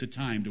space of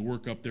time to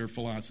work up their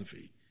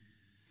philosophy.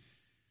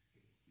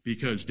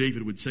 Because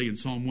David would say in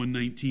Psalm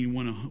 119,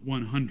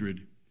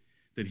 100,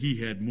 that he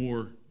had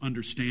more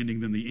understanding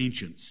than the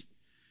ancients.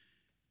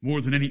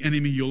 More than any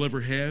enemy you'll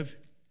ever have,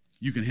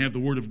 you can have the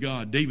Word of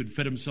God. David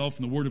fed himself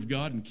in the Word of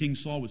God, and King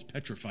Saul was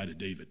petrified at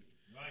David.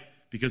 Right.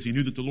 Because he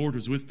knew that the Lord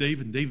was with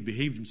David, and David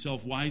behaved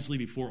himself wisely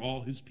before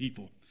all his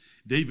people.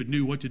 David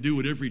knew what to do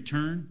at every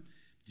turn.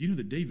 Do you know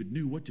that David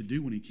knew what to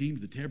do when he came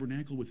to the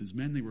tabernacle with his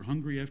men? They were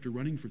hungry after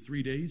running for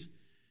 3 days,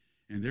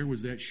 and there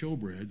was that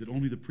showbread that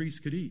only the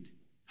priest could eat.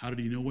 How did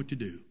he know what to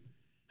do?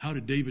 How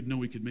did David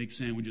know he could make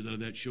sandwiches out of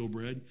that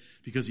showbread?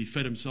 Because he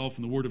fed himself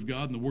in the Word of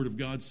God, and the Word of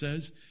God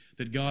says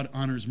that God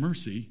honors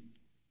mercy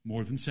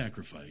more than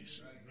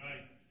sacrifice.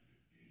 Right.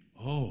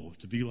 Oh,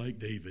 to be like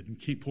David.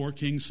 And poor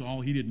King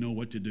Saul, he didn't know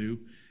what to do.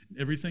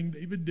 Everything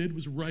David did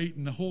was right,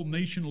 and the whole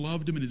nation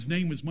loved him, and his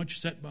name was much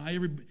set by.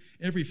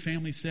 Every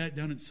family sat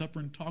down at supper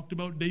and talked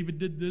about David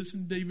did this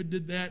and David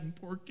did that, and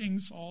poor King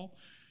Saul.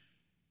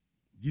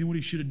 Do you know what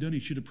he should have done? He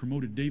should have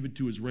promoted David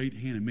to his right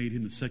hand and made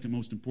him the second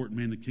most important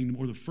man in the kingdom,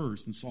 or the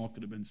first, and Saul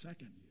could have been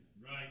second.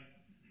 Right.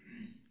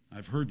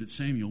 I've heard that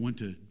Samuel went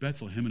to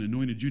Bethlehem and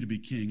anointed you to be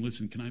king.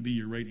 Listen, can I be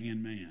your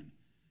right-hand man?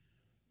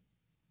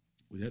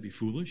 Would that be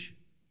foolish?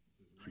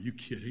 Are you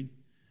kidding?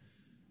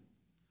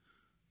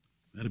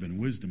 That'd have been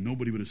wisdom.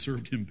 Nobody would have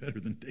served him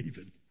better than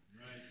David.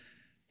 Right.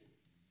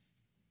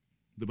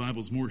 The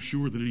Bible's more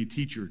sure than any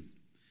teacher,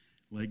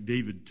 like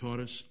David taught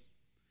us.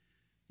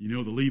 You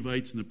know, the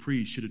Levites and the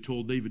priests should have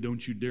told David,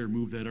 don't you dare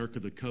move that Ark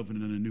of the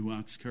Covenant on a new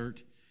ox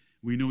cart.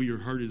 We know your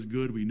heart is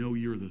good. We know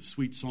you're the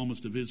sweet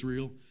psalmist of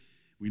Israel.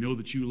 We know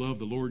that you love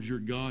the Lord your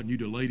God and you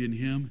delight in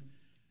him.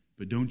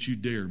 But don't you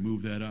dare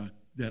move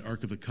that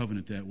Ark of the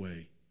Covenant that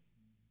way.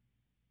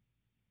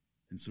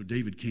 And so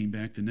David came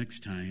back the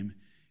next time,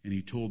 and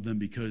he told them,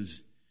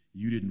 because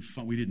we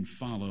didn't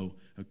follow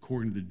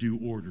according to the due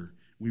order,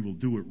 we will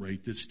do it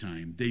right this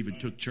time. David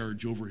took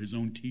charge over his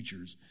own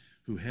teachers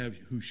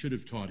who should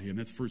have taught him.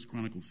 That's 1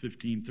 Chronicles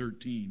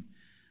 15:13,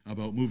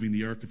 about moving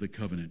the Ark of the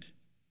Covenant.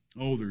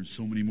 Oh, there's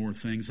so many more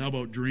things. How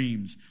about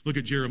dreams? Look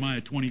at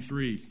Jeremiah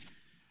 23.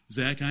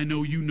 Zach, I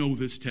know you know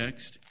this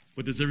text,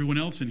 but does everyone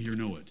else in here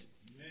know it?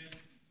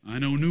 Amen. I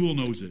know Newell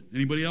knows it.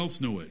 Anybody else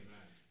know it?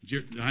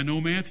 I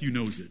know Matthew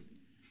knows it.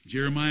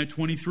 Jeremiah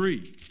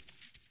 23.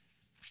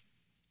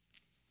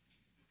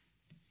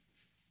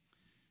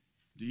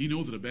 Do you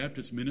know that a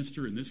Baptist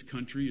minister in this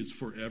country is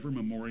forever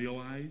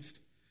memorialized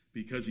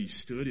because he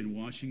stood in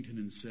Washington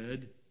and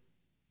said,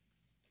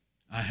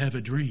 I have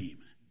a dream?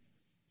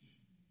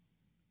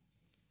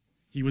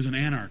 He was an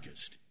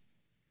anarchist.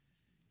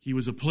 He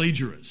was a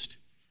plagiarist.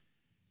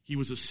 He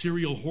was a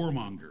serial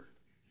whoremonger.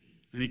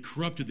 And he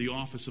corrupted the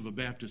office of a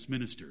Baptist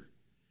minister.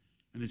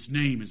 And his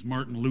name is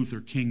Martin Luther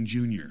King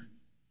Jr.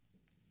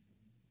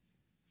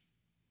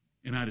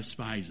 And I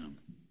despise him,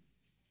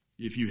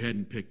 if you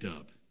hadn't picked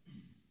up.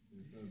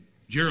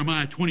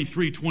 Jeremiah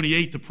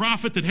 23:28, the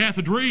prophet that hath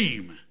a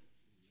dream,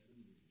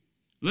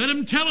 let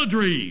him tell a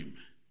dream.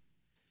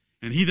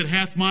 And he that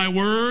hath my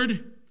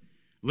word,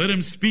 let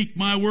him speak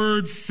my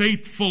word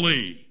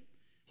faithfully.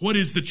 What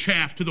is the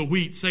chaff to the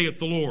wheat, saith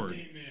the Lord?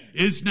 Amen.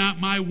 Is not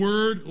my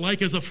word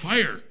like as a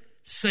fire,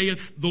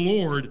 saith the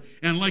Lord,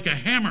 and like a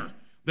hammer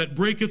that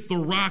breaketh the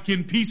rock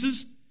in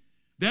pieces?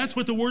 That's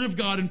what the Word of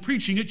God and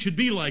preaching it should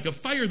be like. A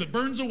fire that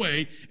burns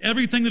away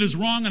everything that is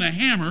wrong, and a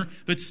hammer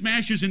that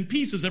smashes in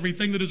pieces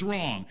everything that is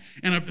wrong.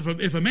 And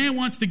if a man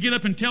wants to get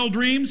up and tell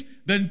dreams,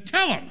 then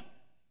tell him.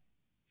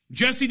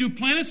 Jesse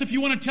Duplantis, if you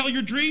want to tell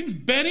your dreams.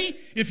 Benny,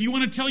 if you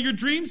want to tell your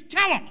dreams,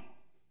 tell them.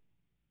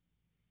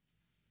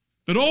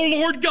 But, oh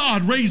Lord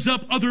God, raise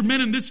up other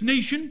men in this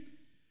nation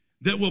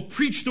that will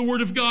preach the Word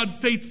of God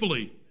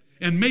faithfully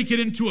and make it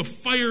into a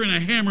fire and a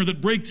hammer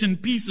that breaks in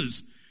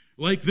pieces,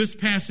 like this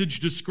passage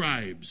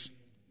describes.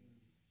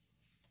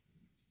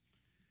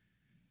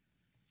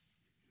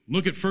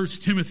 Look at 1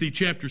 Timothy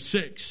chapter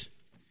 6.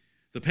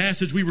 The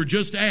passage we were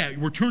just at.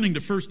 We're turning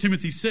to 1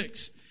 Timothy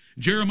 6.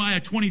 Jeremiah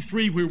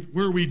 23,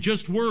 where we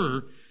just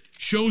were,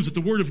 shows that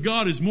the Word of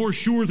God is more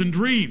sure than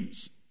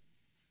dreams.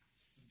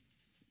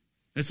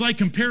 It's like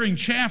comparing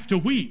chaff to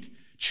wheat.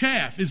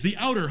 Chaff is the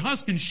outer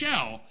husk and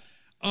shell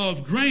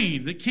of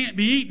grain that can't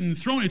be eaten.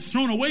 It's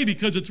thrown away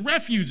because it's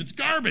refuse, it's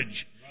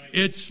garbage. Right.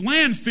 It's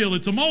landfill,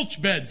 it's a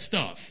mulch bed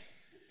stuff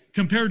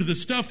compared to the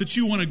stuff that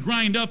you want to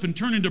grind up and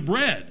turn into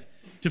bread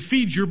to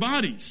feed your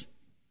bodies.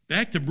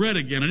 Back to bread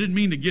again. I didn't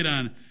mean to get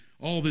on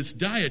all this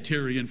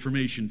dietary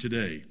information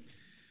today.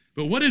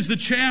 But what is the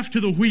chaff to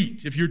the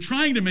wheat? If you're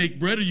trying to make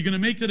bread, are you going to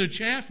make that a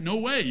chaff? No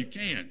way, you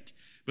can't.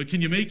 But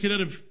can you make it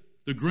out of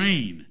the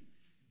grain?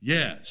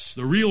 Yes,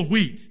 the real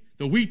wheat,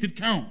 the wheat that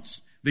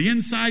counts, the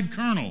inside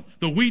kernel,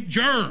 the wheat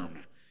germ,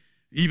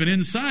 even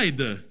inside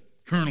the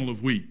kernel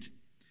of wheat.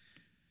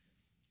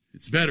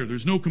 It's better.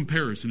 There's no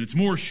comparison. It's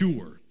more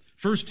sure.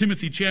 1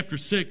 Timothy chapter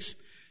 6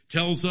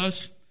 tells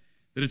us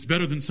that it's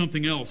better than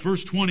something else.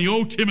 Verse 20,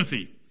 O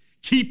Timothy,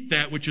 keep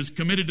that which is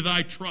committed to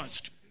thy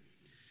trust.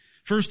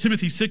 1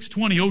 Timothy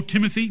 6:20, O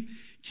Timothy,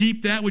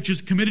 keep that which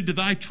is committed to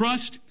thy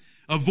trust,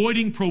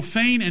 avoiding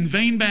profane and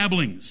vain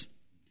babblings,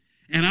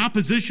 and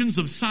oppositions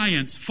of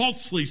science,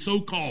 falsely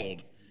so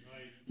called,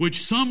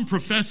 which some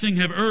professing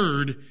have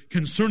erred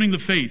concerning the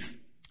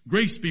faith.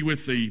 Grace be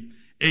with thee.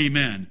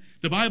 Amen.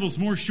 The Bible's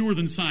more sure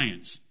than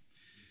science.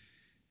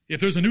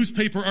 If there's a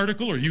newspaper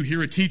article, or you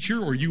hear a teacher,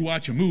 or you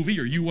watch a movie,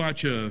 or you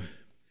watch a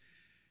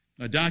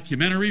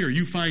documentary, or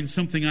you find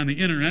something on the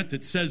internet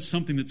that says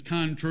something that's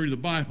contrary to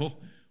the Bible,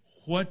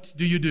 what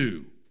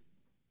do?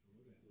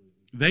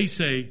 They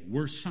say,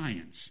 we're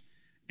science,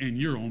 and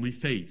you're only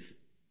faith.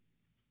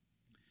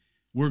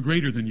 We're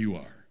greater than you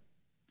are.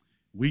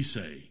 We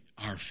say,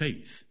 our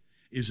faith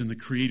is in the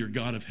Creator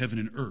God of heaven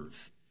and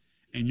earth,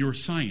 and your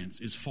science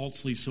is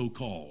falsely so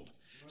called.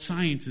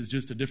 Science is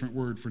just a different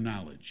word for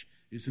knowledge.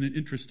 Isn't it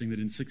interesting that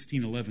in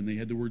 1611 they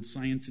had the word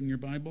science in your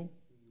Bible?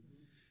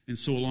 And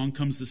so along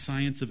comes the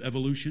science of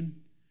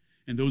evolution.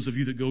 And those of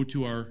you that go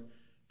to our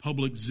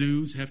public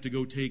zoos have to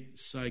go take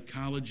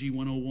Psychology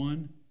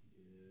 101.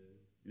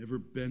 Ever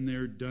been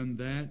there, done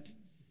that?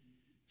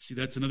 See,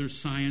 that's another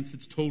science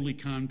that's totally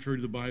contrary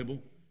to the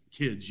Bible.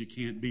 Kids, you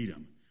can't beat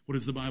them. What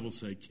does the Bible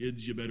say?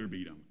 Kids, you better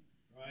beat them.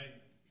 Right.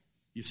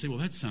 You say, well,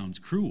 that sounds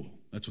cruel.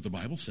 That's what the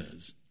Bible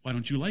says. Why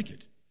don't you like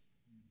it?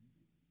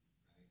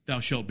 Thou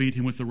shalt beat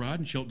him with the rod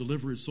and shalt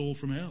deliver his soul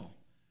from hell.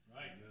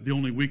 Right. The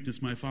only weakness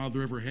my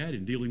father ever had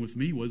in dealing with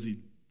me was he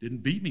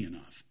didn't beat me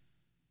enough.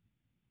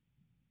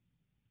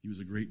 He was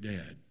a great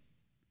dad.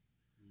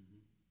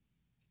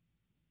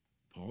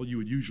 Paul, you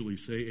would usually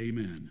say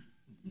amen.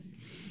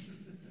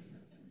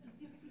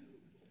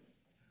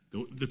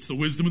 That's the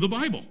wisdom of the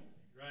Bible.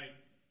 Right.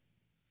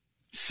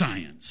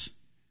 Science.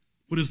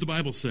 What does the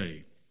Bible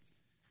say?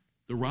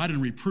 The rod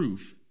and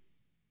reproof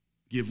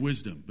give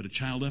wisdom, but a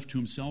child left to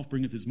himself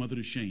bringeth his mother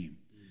to shame.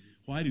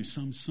 Why do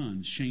some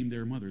sons shame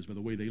their mothers by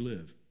the way they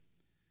live?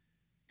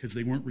 Because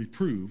they weren't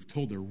reproved,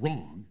 told they're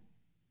wrong,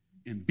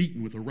 and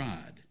beaten with a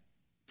rod.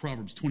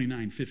 Proverbs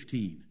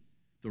 29:15.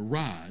 The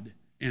rod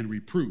and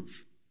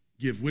reproof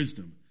give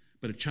wisdom,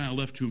 but a child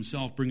left to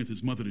himself bringeth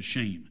his mother to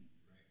shame.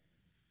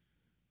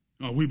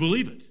 Oh, we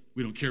believe it.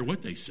 We don't care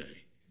what they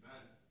say.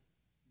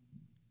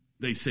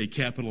 They say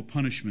capital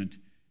punishment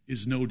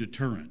is no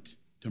deterrent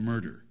to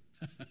murder.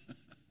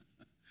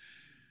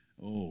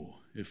 Oh,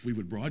 if we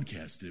would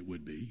broadcast it, it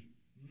would be.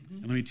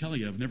 And let me tell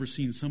you, I've never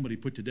seen somebody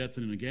put to death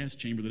in a gas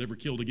chamber that ever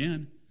killed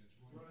again.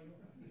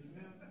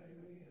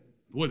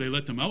 Boy, they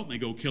let them out and they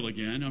go kill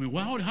again. I mean,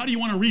 well, how do you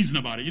want to reason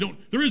about it?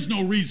 There is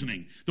no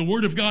reasoning. The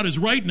Word of God is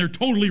right and they're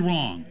totally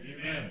wrong.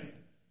 Amen.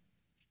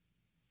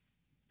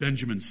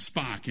 Benjamin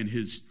Spock in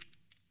his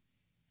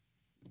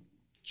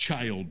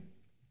child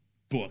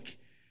book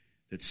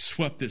that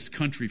swept this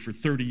country for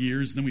 30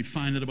 years. And then we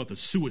find out about the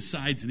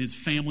suicides in his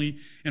family.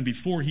 And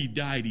before he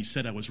died, he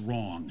said, I was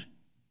wrong.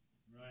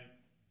 Right.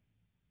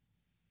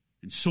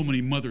 And so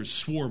many mothers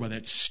swore by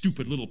that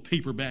stupid little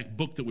paperback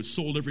book that was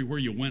sold everywhere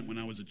you went when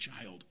I was a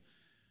child.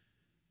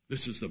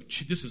 This is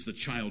the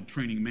child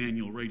training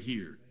manual right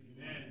here.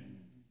 Amen.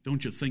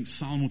 Don't you think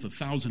Solomon with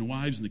 1,000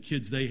 wives and the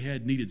kids they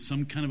had needed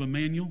some kind of a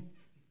manual?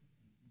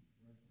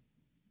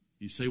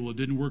 You say, well, it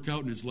didn't work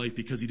out in his life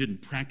because he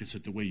didn't practice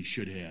it the way he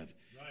should have.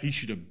 Right. He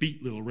should have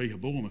beat little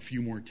Rehoboam a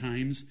few more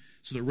times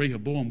so that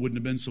Rehoboam wouldn't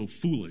have been so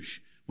foolish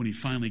when he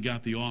finally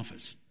got the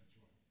office.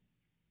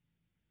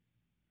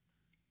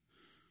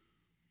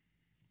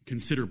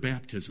 Consider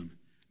baptism.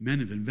 Men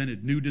have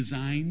invented new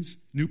designs,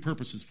 new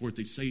purposes for it.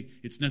 They say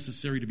it's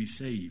necessary to be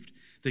saved.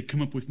 They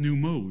come up with new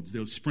modes.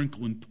 They'll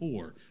sprinkle and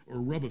pour or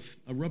rub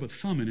a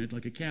thumb in it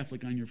like a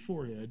Catholic on your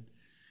forehead.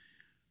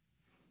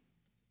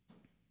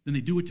 Then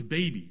they do it to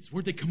babies.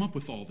 Where'd they come up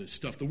with all this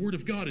stuff? The Word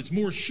of God is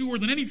more sure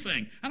than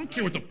anything. I don't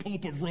care what the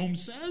Pope of Rome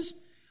says.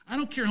 I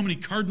don't care how many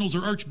cardinals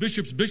or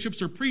archbishops,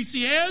 bishops, or priests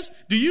he has.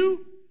 Do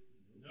you?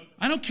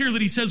 I don't care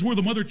that he says we're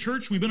the mother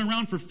church. We've been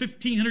around for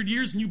 1,500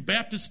 years, and you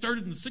Baptists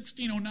started in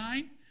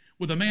 1609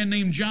 with a man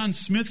named John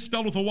Smith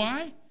spelled with a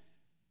Y.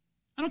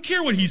 I don't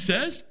care what he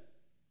says.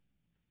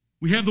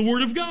 We have the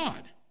Word of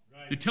God.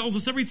 Right. It tells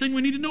us everything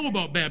we need to know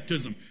about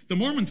baptism. The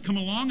Mormons come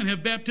along and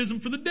have baptism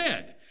for the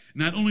dead.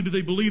 Not only do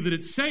they believe that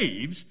it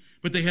saves,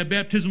 but they have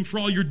baptism for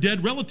all your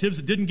dead relatives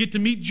that didn't get to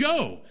meet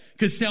Joe,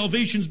 because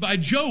salvation's by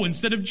Joe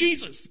instead of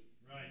Jesus.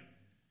 Right.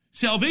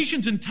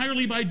 Salvation's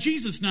entirely by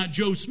Jesus, not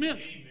Joe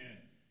Smith. Amen.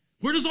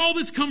 Where does all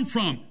this come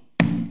from?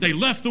 They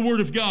left the Word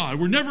of God.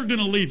 We're never going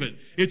to leave it.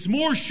 It's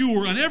more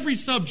sure on every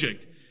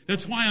subject.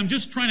 That's why I'm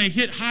just trying to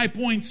hit high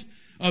points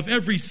of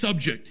every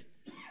subject.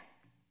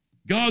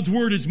 God's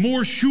Word is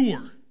more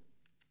sure.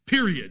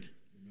 Period.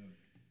 Amen.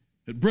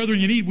 But brethren,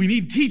 we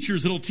need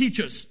teachers that'll teach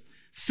us.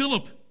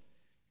 Philip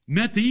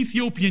met the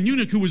Ethiopian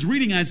eunuch who was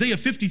reading Isaiah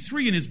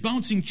 53 in his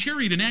bouncing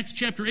chariot in Acts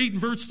chapter 8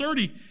 and verse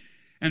 30.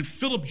 And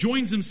Philip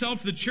joins himself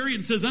to the chariot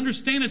and says,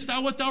 "Understandest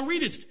thou what thou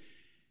readest?"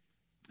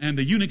 And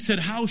the eunuch said,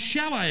 "How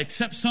shall I,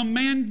 except some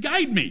man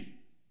guide me?"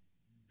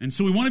 And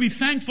so we want to be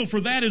thankful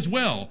for that as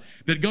well,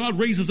 that God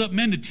raises up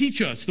men to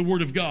teach us the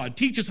Word of God,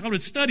 teach us how to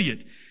study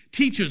it,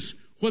 teach us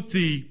what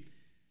the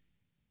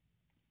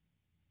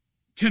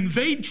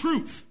conveyed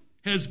truth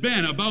has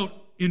been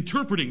about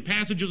interpreting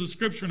passages of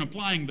Scripture and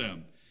applying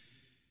them.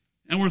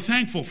 And we're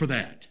thankful for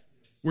that.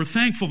 We're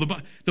thankful.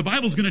 The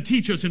Bible's going to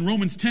teach us in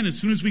Romans 10, as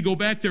soon as we go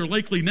back there,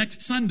 likely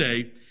next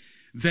Sunday,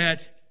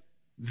 that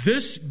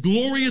this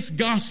glorious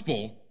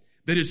gospel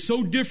that is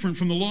so different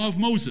from the law of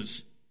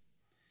Moses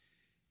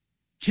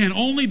can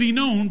only be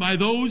known by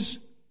those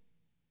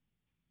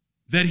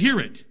that hear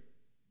it.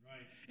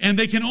 Right. And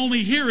they can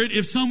only hear it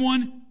if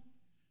someone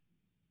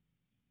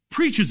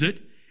preaches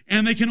it,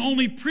 and they can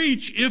only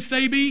preach if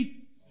they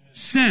be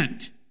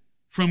sent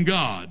from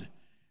God,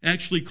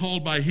 actually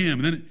called by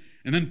Him. And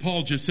then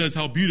Paul just says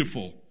how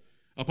beautiful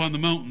upon the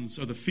mountains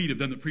are the feet of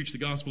them that preach the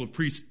gospel of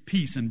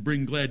peace and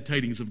bring glad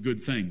tidings of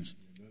good things.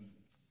 Amen.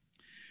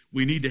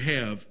 We need to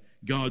have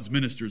God's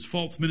ministers.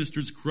 False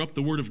ministers corrupt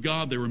the Word of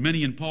God. There were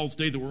many in Paul's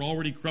day that were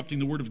already corrupting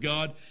the Word of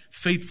God.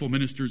 Faithful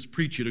ministers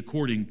preach it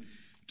according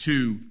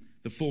to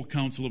the full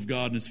counsel of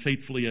God and as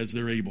faithfully as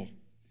they're able.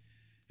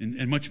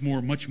 And much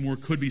more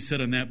could be said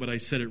on that, but I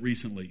said it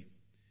recently.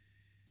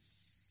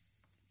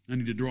 I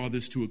need to draw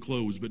this to a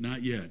close, but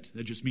not yet.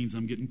 That just means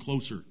I'm getting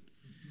closer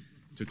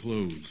to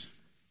close.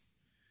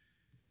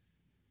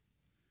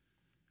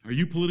 Are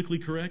you politically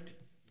correct?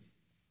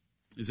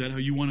 Is that how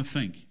you want to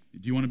think?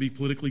 Do you want to be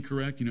politically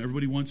correct?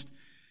 Everybody wants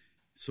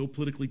so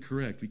politically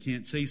correct. We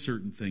can't say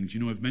certain things.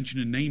 I've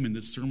mentioned a name in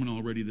this sermon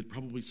already that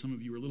probably some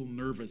of you are a little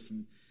nervous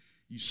and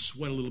you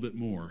sweat a little bit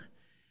more.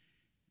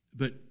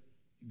 But,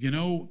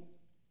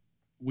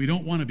 we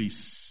don't want to be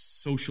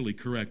socially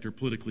correct or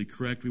politically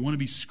correct. We want to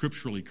be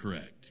scripturally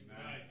correct.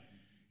 Amen.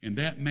 And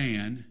that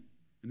man,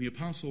 and the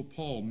Apostle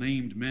Paul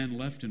named men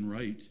left and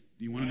right.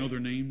 Do you want to know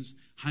their names?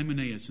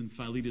 Hymenaeus and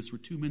Philetus were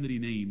two men that he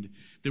named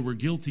that were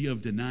guilty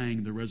of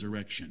denying the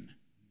resurrection.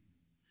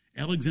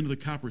 Alexander the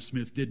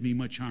coppersmith did me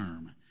much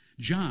harm.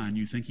 John,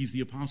 you think he's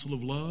the apostle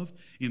of love?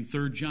 In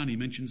 3 John, he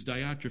mentions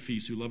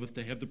Diotrephes, who loveth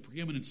to have the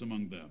preeminence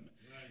among them.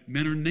 Right.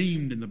 Men are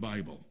named in the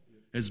Bible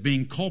as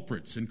being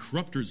culprits and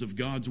corrupters of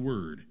God's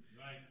word.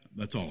 Right.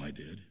 That's all I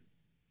did.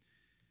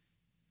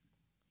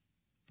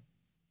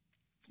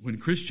 When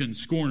Christian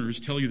scorners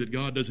tell you that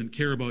God doesn't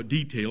care about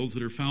details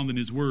that are found in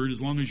His Word,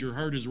 as long as your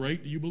heart is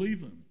right, do you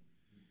believe them?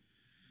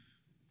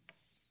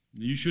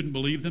 You shouldn't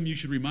believe them. You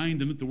should remind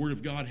them that the Word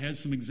of God has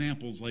some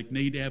examples like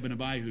Nadab and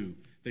Abihu.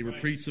 They were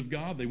priests of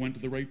God. They went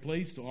to the right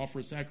place to offer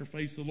a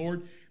sacrifice to the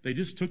Lord. They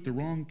just took the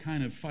wrong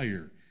kind of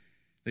fire.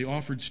 They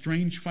offered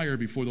strange fire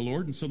before the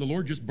Lord, and so the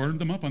Lord just burned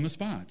them up on the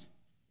spot.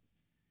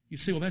 You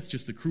say, well, that's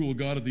just the cruel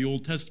God of the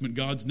Old Testament.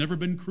 God's never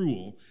been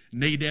cruel.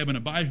 Nadab and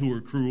Abihu are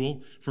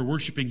cruel for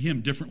worshiping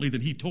Him differently than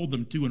He told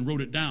them to and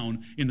wrote it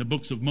down in the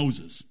books of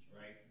Moses.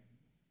 Right.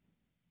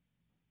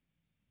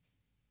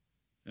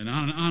 And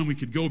on we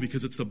could go,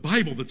 because it's the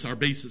Bible that's our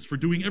basis for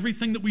doing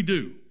everything that we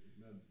do.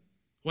 Amen.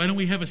 Why don't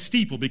we have a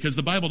steeple? Because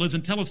the Bible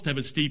doesn't tell us to have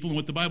a steeple, and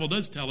what the Bible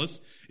does tell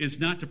us is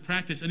not to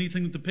practice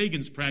anything that the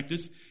pagans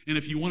practice. And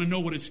if you want to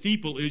know what a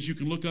steeple is, you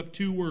can look up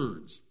 2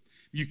 words.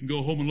 You can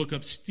go home and look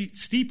up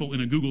steeple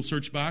in a Google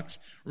search box,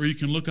 or you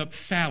can look up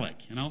phallic,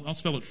 and I'll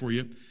spell it for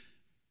you,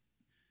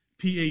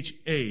 Phallic,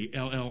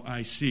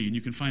 and you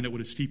can find out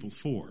what a steeple's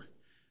for.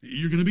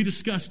 You're going to be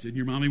disgusted.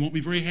 Your mommy won't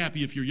be very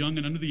happy if you're young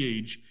and under the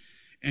age,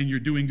 and you're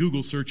doing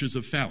Google searches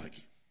of phallic.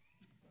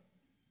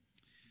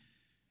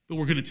 But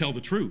we're going to tell the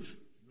truth.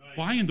 Right.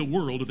 Why in the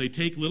world do they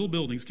take little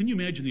buildings? Can you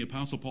imagine the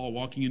Apostle Paul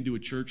walking into a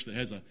church that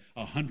has a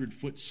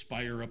 100-foot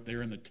spire up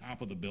there in the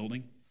top of the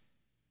building?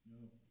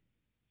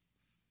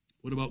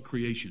 What about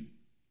creation?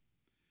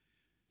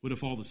 What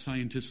if all the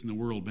scientists in the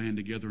world band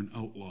together and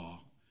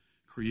outlaw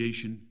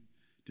creation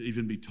to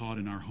even be taught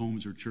in our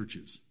homes or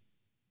churches?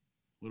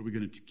 What are we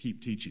going to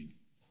keep teaching?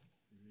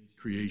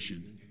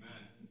 Creation.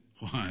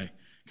 Amen. Why?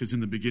 Because in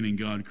the beginning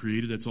God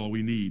created. That's all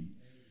we need.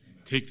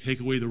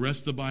 Take away the rest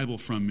of the Bible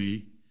from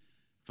me.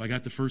 If I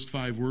got the first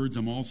 5 words,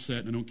 I'm all set,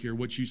 and I don't care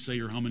what you say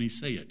or how many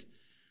say it.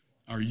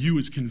 Are you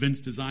as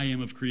convinced as I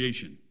am of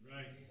creation?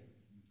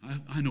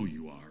 Right. I know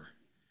you are.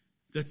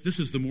 That this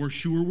is the more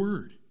sure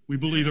word. We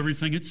believe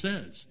everything it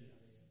says.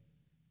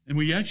 And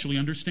we actually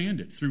understand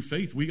it. Through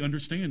faith, we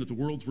understand that the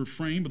worlds were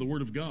framed by the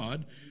word of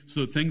God,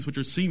 so that things which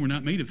are seen were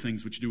not made of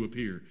things which do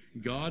appear.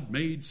 God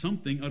made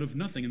something out of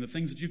nothing, and the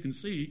things that you can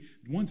see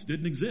once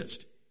didn't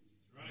exist.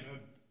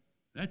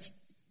 Right.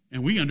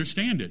 And we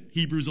understand it.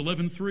 Hebrews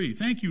 11:3.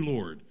 Thank you,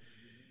 Lord.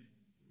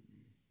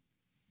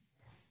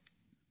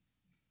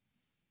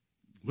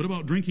 What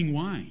about drinking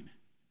wine?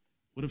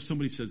 What if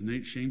somebody says,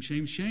 Nate, shame,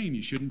 shame, shame,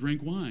 you shouldn't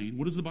drink wine?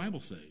 What does the Bible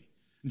say?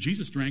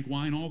 Jesus drank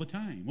wine all the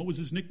time. What was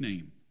his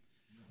nickname?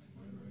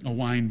 A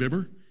wine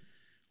bibber.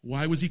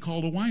 Why was he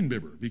called a wine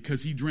bibber?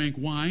 Because he drank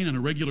wine on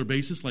a regular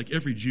basis like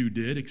every Jew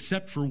did,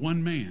 except for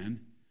one man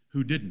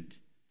who didn't,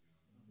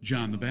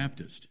 John the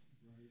Baptist.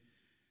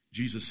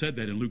 Jesus said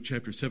that in Luke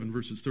chapter 7,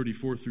 verses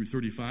 34 through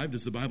 35.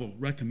 Does the Bible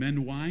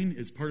recommend wine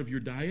as part of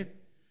your diet?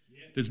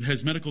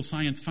 Has medical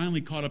science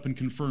finally caught up and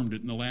confirmed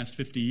it in the last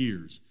 50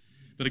 years?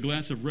 That a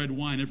glass of red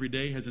wine every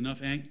day has enough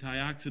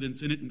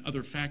antioxidants in it and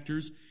other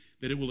factors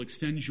that it will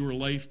extend your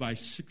life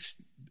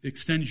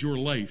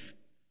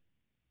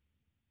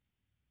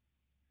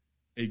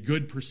a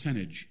good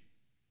percentage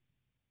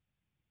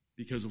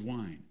because of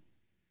wine.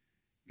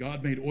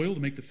 God made oil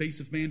to make the face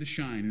of man to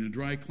shine. In a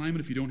dry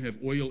climate, if you don't have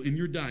oil in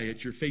your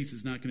diet, your face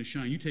is not going to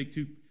shine.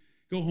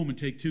 Go home and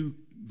take 2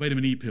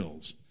 vitamin E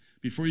pills.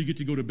 Before you get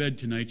to go to bed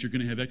tonight, you're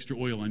going to have extra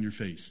oil on your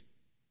face.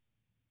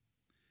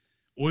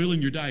 Oil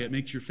in your diet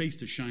makes your face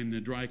to shine in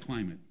a dry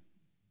climate.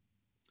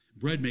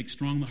 Bread makes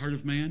strong the heart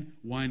of man.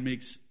 Wine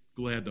makes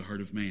glad the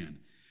heart of man.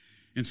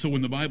 And so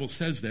when the Bible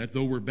says that,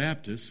 though we're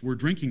Baptists, we're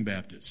drinking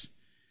Baptists.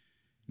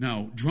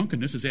 Now,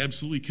 drunkenness is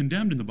absolutely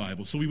condemned in the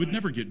Bible, so we would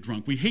never get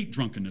drunk. We hate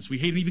drunkenness. We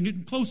hate even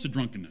getting close to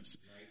drunkenness.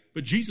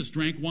 But Jesus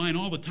drank wine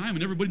all the time,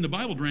 and everybody in the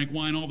Bible drank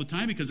wine all the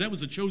time because that was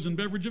the chosen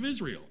beverage of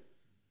Israel.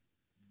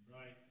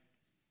 Right.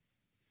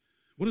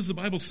 What does the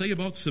Bible say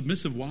about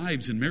submissive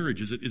wives in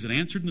marriage? Is it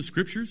answered in the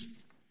Scriptures?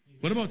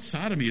 What about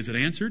sodomy? Is it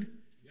answered?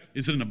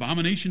 Is it an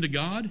abomination to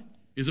God?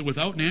 Is it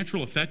without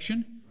natural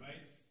affection? Right.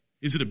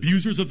 Is it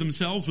abusers of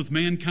themselves with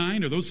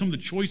mankind? Are those some of the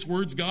choice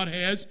words God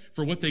has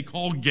for what they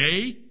call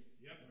gay?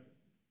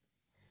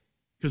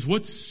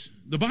 Because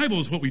the Bible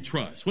is what we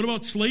trust. What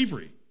about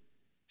slavery?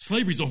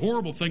 Slavery is a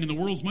horrible thing, and the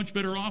world's much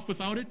better off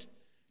without it.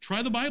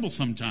 Try the Bible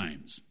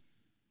sometimes.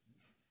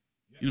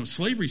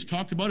 Slavery's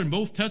talked about in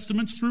both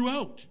testaments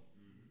throughout.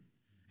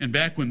 And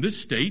back when this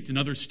state and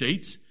other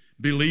states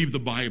believed the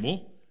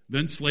Bible,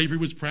 then slavery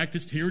was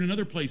practiced here and in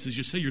other places.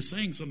 You say you're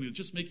saying something that's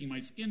just making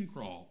my skin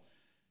crawl.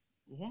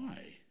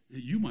 Why?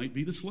 You might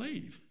be the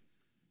slave.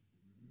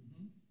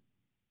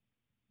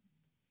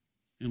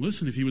 And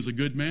listen, if he was a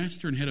good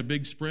master and had a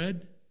big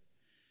spread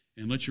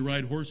and let you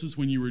ride horses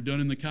when you were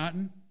done in the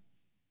cotton,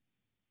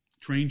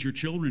 trained your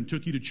children,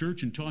 took you to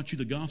church and taught you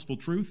the gospel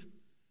truth,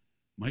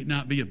 might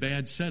not be a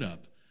bad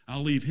setup.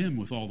 I'll leave him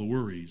with all the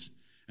worries,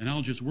 and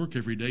I'll just work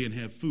every day and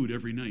have food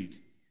every night.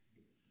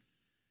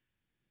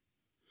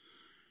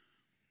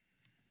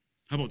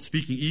 How about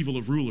speaking evil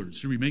of rulers?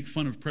 Should we make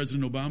fun of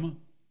President Obama?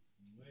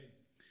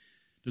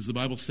 Does the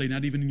Bible say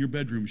not even in your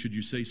bedroom should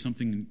you say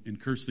something and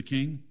curse the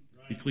king?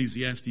 Right.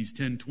 Ecclesiastes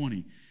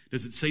 10:20.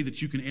 Does it say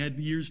that you can add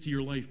years to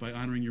your life by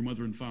honoring your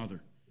mother and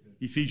father?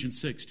 Yeah.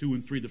 Ephesians 6:2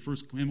 and 3, the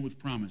first commandment with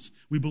promise.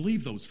 We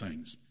believe those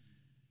things.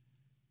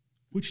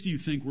 Which do you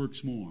think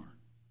works more?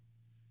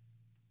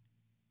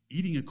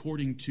 Eating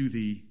according to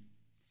the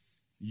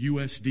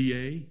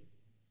USDA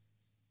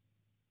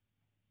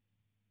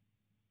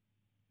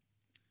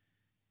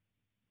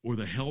or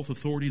the health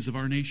authorities of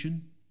our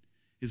nation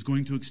is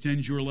going to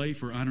extend your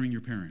life, or honoring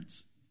your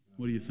parents?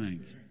 What do you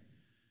think?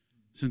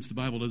 Since the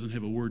Bible doesn't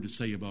have a word to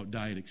say about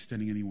diet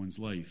extending anyone's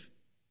life,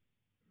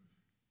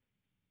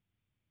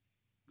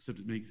 except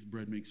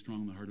bread makes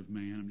strong the heart of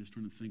man. I'm just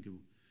trying to think of,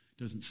 it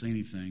doesn't say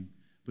anything,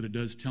 but it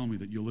does tell me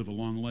that you'll live a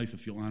long life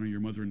if you'll honor your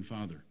mother and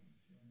father.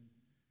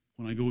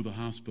 When I go to the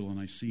hospital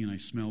and I see and I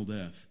smell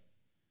death,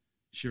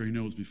 Sherry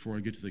knows before I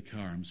get to the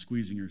car, I'm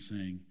squeezing her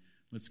saying,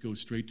 let's go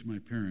straight to my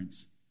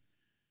parents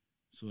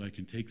so that I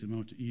can take them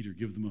out to eat or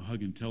give them a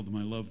hug and tell them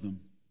I love them.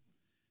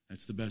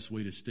 That's the best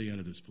way to stay out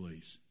of this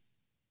place.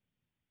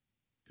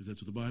 Because that's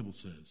what the Bible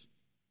says.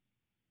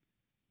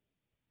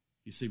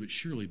 You say, but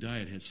surely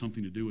diet has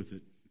something to do with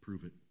it.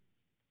 Prove it.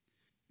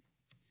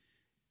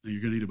 Now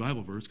you're going to need a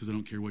Bible verse because I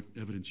don't care what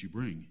evidence you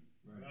bring.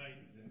 Right.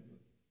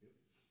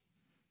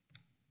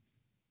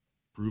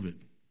 Prove it.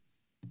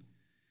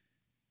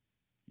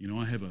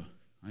 I have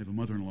a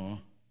mother-in-law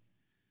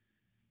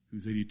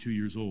who's 82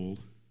 years old.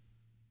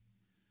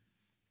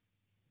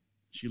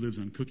 She lives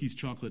on cookies,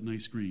 chocolate, and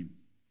ice cream.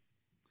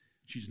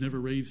 She's never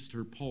raised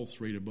her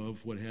pulse rate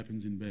above what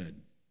happens in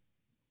bed.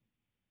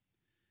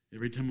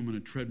 Every time I'm on a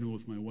treadmill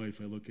with my wife,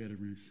 I look at her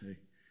and I say,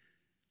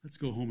 let's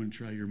go home and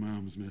try your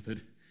mom's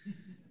method.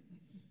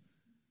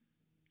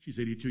 She's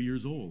 82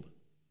 years old.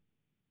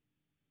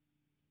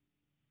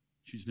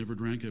 She's never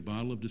drank a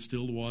bottle of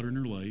distilled water in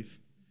her life.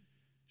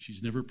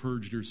 She's never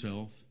purged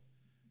herself.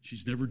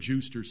 She's never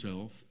juiced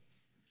herself.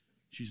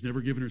 She's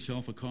never given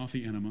herself a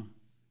coffee enema.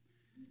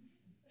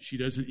 She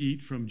doesn't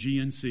eat from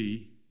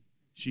GNC.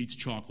 She eats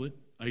chocolate,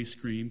 ice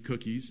cream,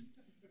 cookies.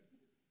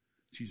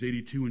 She's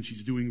 82 and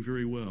she's doing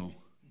very well.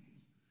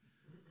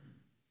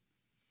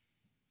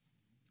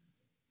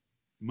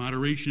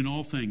 Moderation in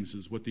all things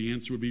is what the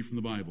answer would be from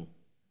the Bible.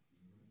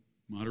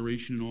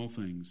 Moderation in all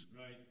things.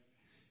 Right.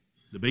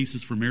 The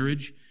basis for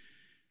marriage.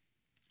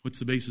 What's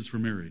the basis for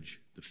marriage?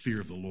 The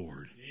fear of the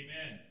Lord.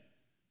 Amen.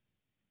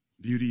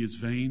 Beauty is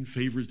vain,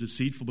 favor is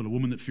deceitful, but a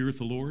woman that feareth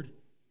the Lord,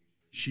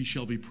 she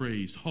shall be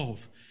praised. Oh,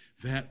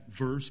 that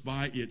verse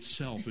by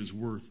itself is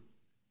worth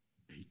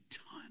a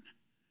ton.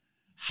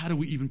 How do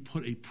we even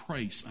put a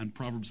price on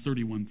Proverbs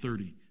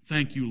 31:30?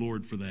 Thank you,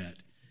 Lord, for that.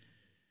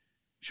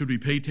 Should we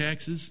pay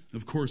taxes?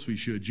 Of course we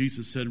should.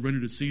 Jesus said,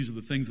 render to Caesar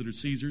the things that are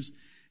Caesar's,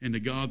 and to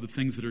God the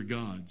things that are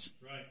God's.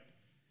 Right.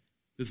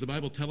 Does the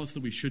Bible tell us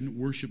that we shouldn't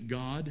worship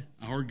God,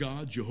 our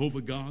God, Jehovah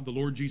God, the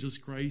Lord Jesus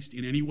Christ,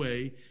 in any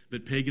way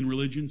that pagan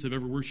religions have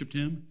ever worshiped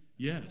him?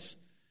 Yes.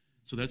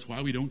 So that's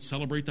why we don't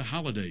celebrate the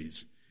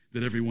holidays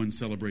that everyone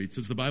celebrates.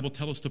 Does the Bible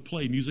tell us to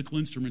play musical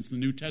instruments in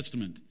the New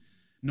Testament?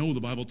 No, the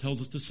Bible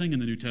tells us to sing in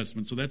the New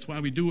Testament. So that's why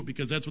we do it,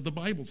 because that's what the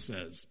Bible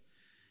says.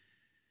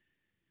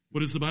 What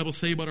does the Bible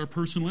say about our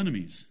personal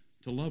enemies?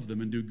 To love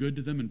them and do good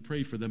to them and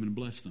pray for them and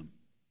bless them.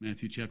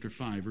 Matthew chapter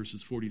 5,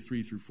 verses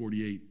 43 through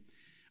 48.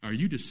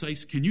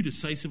 Can you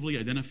decisively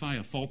identify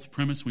a false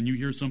premise when you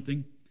hear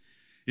something?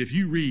 If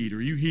you read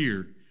or you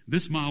hear,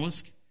 this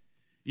mollusk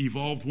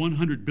evolved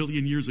 100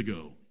 billion years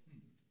ago,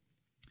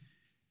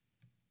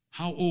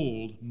 how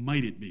old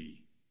might it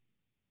be?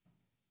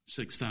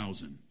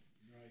 6,000.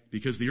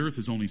 Because the earth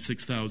is only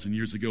 6,000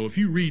 years ago. If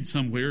you read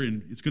somewhere,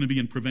 and it's going to be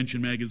in Prevention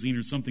Magazine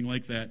or something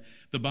like that,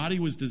 the body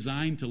was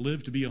designed to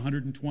live to be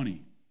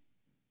 120.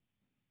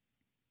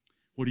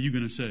 What are you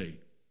going to say?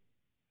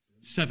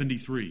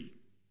 73.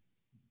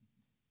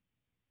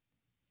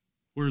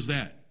 Where's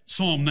that?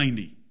 Psalm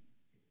 90,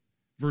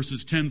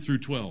 verses 10 through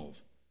 12.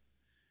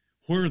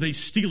 Where are they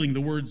stealing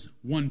the words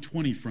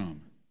 120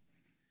 from?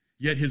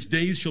 Yet his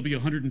days shall be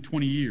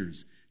 120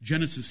 years.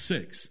 Genesis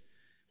 6.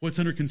 What's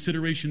under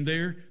consideration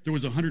there? There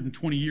was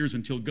 120 years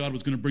until God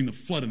was going to bring the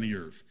flood on the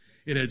earth.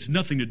 It has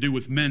nothing to do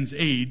with men's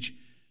age,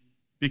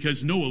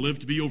 because Noah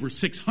lived to be over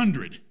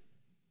 600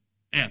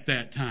 at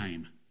that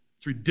time.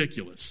 It's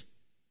ridiculous.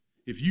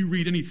 If you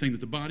read anything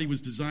that the body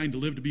was designed to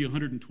live to be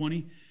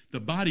 120, the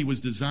body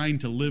was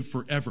designed to live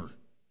forever.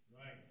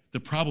 Right. The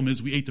problem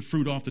is we ate the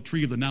fruit off the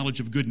tree of the knowledge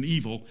of good and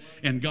evil,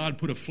 and God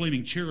put a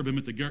flaming cherubim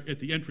at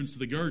the entrance to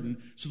the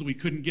garden so that we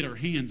couldn't get our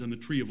hands on the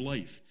tree of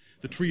life.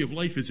 The tree of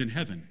life is in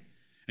heaven.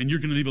 And you're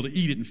going to be able to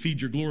eat it and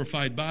feed your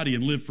glorified body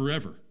and live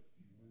forever.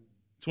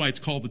 That's why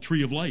it's called the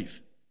tree of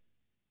life.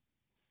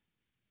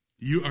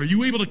 Are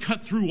you able to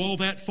cut through all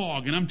that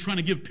fog? And I'm trying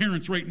to give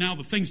parents right now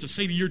the things to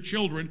say to your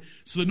children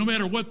so that no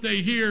matter what they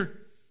hear,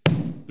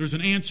 there's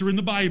an answer in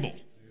the Bible.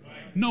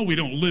 Right. No, we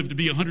don't live to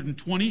be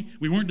 120.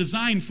 We weren't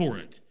designed for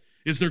it.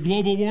 Is there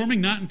global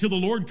warming? Not until the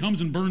Lord comes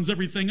and burns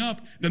everything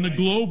up. Then the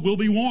globe will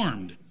be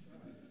warmed.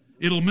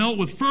 It'll melt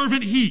with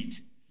fervent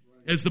heat,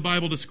 as the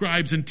Bible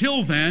describes.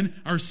 Until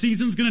then, are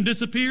seasons going to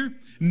disappear?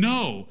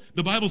 No.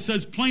 The Bible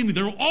says plainly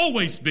there will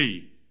always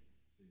be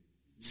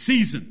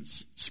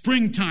seasons,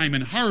 springtime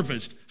and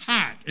harvest,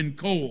 hot and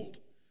cold.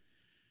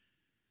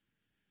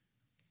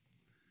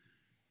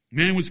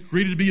 Man was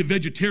created to be a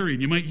vegetarian.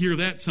 You might hear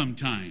that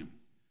sometime.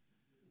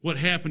 What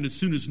happened as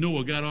soon as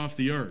Noah got off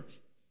the ark?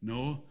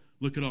 Noah,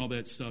 look at all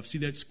that stuff. See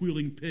that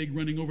squealing pig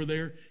running over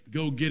there?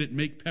 Go get it,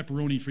 make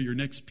pepperoni for your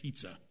next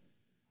pizza.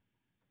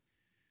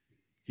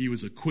 He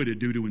was acquitted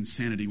due to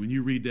insanity. When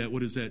you read that,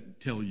 what does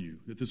that tell you?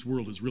 That this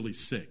world is really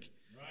sick.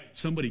 Right.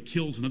 Somebody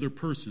kills another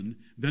person,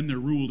 then they're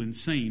ruled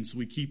insane, so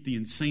we keep the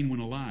insane one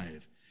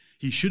alive.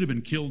 He should have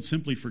been killed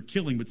simply for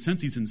killing, but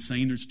since he's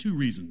insane, there's two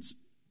reasons.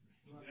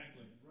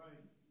 Exactly.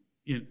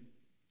 Right.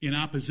 In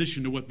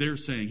opposition to what they're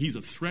saying, he's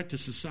a threat to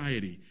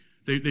society.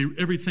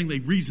 Everything they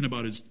reason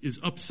about is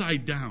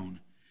upside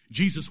down.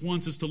 Jesus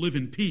wants us to live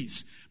in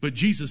peace, but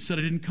Jesus said,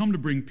 I didn't come to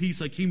bring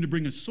peace, I came to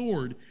bring a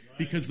sword.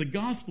 Because the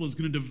gospel is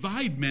going to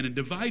divide men and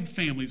divide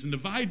families and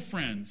divide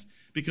friends.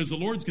 Because the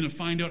Lord's going to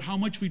find out how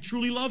much we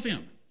truly love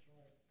him.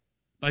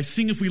 By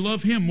seeing if we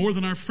love him more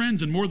than our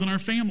friends and more than our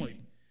family.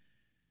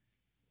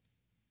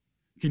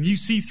 Can you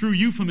see through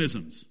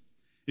euphemisms?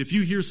 If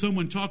you hear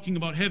someone talking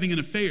about having an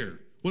affair,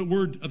 what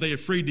word are they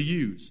afraid to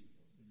use?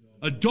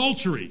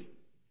 Adultery.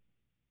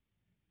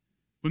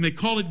 When they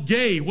call it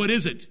gay, what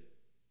is it?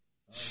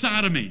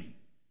 Sodomy.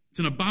 It's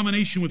an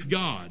abomination with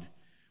God.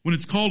 When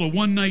it's called a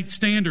one-night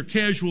stand or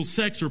casual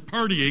sex or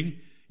partying,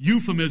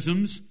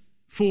 euphemisms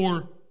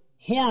for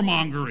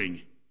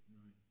whoremongering.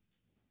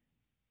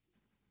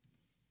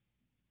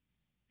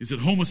 Is it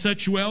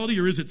homosexuality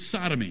or is it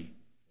sodomy?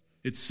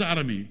 It's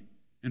sodomy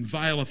and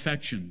vile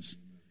affections.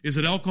 Is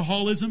it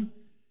alcoholism?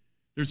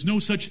 There's no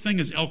such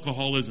thing as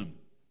alcoholism.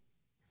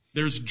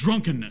 There's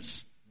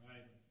drunkenness.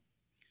 Right.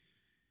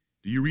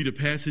 Do you read a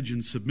passage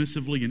and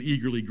submissively and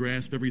eagerly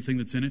grasp everything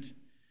that's in it?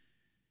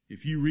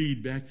 If you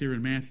read back there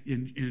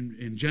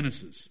in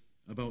Genesis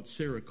about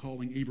Sarah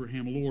calling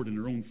Abraham Lord in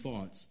her own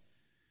thoughts,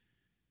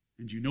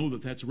 and you know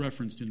that that's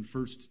referenced in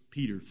 1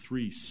 Peter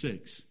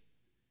 3:6,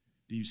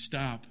 do you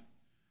stop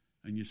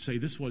and you say,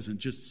 this wasn't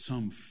just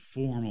some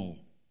formal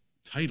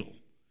title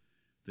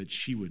that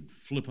she would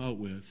flip out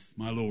with,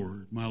 my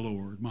Lord, my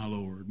Lord, my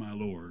Lord, my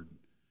Lord,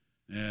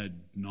 ad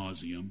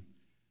nauseum.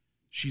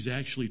 She's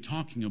actually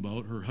talking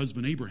about her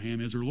husband Abraham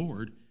as her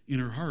Lord in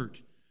her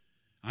heart.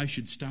 I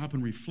should stop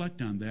and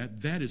reflect on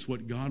that. That is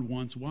what God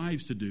wants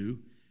wives to do.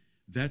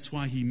 That's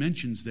why he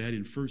mentions that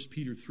in 1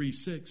 Peter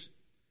 3:6,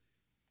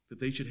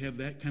 that they should have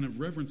that kind of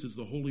reverence as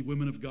the holy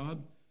women of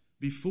God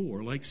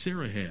before, like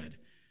Sarah had.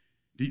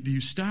 Do you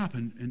stop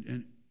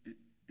and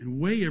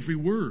weigh every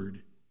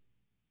word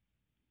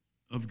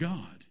of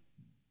God?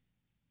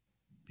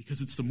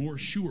 Because it's the more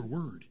sure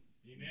word.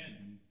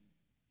 Amen.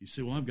 You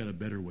say, well, I've got a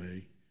better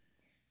way.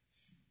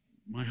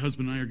 My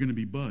husband and I are going to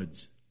be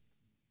buds.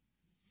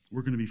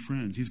 We're going to be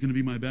friends. He's going to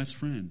be my best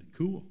friend.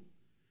 Cool.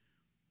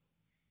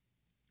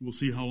 We'll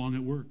see how long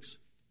it works.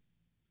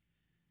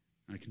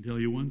 I can tell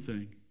you one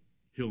thing.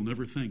 He'll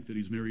never think that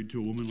he's married to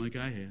a woman like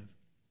I have.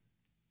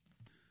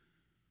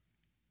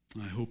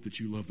 I hope that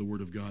you love the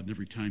Word of God, and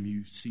every time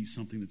you see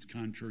something that's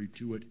contrary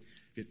to it,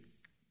 it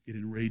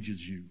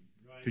enrages you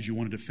because you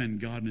want to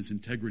defend God and His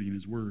integrity and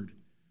His Word.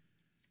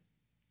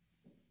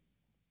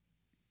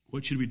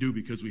 What should we do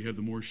because we have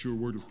the more sure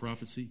word of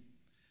prophecy?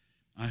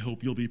 I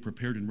hope you'll be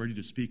prepared and ready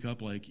to speak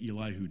up like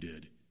Elihu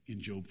did in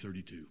Job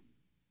 32.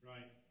 Right.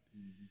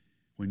 Mm-hmm.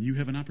 When you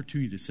have an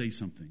opportunity to say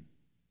something,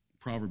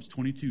 Proverbs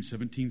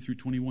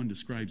 22:17-21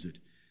 describes it,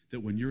 that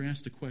when you're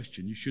asked a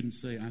question, you shouldn't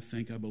say, I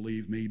think, I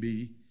believe,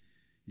 maybe.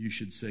 You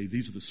should say,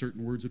 these are the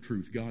certain words of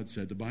truth God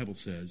said, the Bible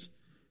says,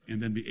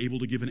 and then be able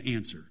to give an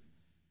answer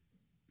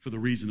for the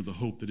reason of the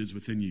hope that is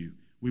within you.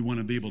 We want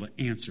to be able to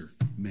answer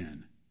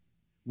men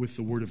with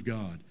the Word of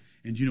God.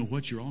 And you know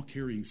what? You're all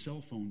carrying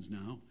cell phones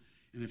now.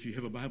 And if you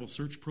have a Bible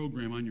search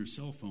program on your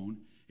cell phone,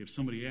 if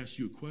somebody asks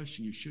you a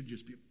question, you should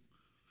just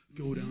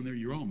go down there.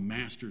 You're all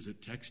masters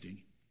at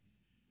texting.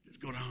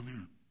 Just go down there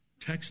and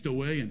text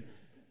away.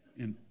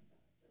 And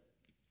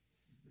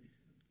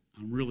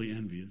I'm really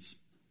envious.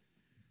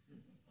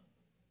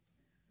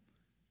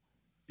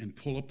 And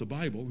pull up the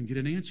Bible and get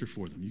an answer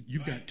for them.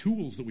 You've got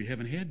tools that we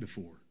haven't had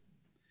before.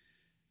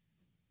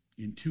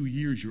 In 2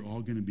 years, you're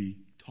all going to be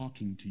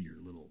talking to your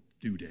little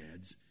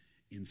doodads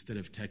instead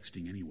of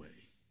texting anyway.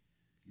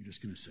 You're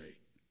just going to say,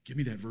 give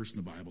me that verse in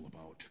the Bible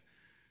about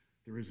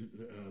there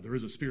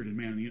is a spirit in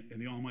man,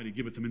 and the Almighty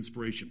giveth them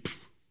inspiration.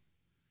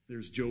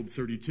 There's Job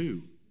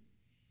 32.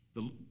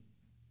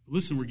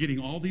 Listen, we're getting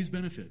all these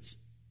benefits.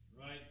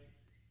 Right.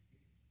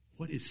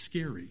 What is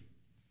scary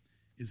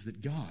is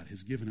that God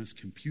has given us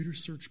computer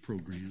search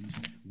programs.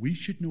 We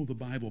should know the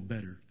Bible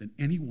better than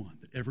anyone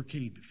that ever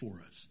came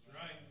before us.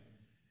 Right.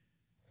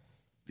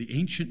 The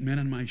ancient men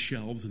on my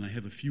shelves, and I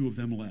have a few of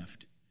them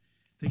left,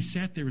 they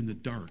sat there in the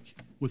dark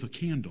with a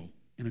candle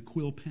and a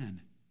quill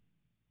pen.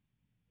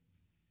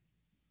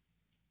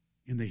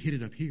 And they hid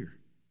it up here.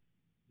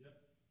 Yep.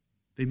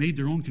 They made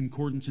their own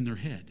concordance in their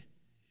head.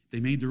 They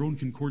made their own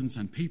concordance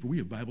on paper. We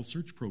have Bible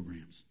search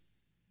programs.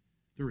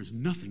 There is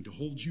nothing to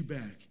hold you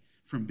back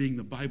from being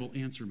the Bible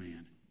answer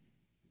man.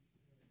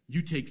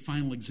 You take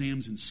final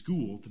exams in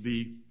school to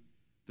be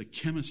the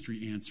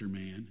chemistry answer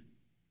man.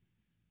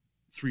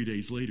 3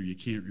 days later, you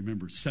can't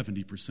remember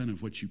 70%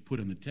 of what you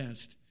put on the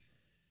test.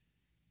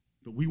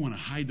 But we want to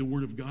hide the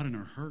Word of God in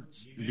our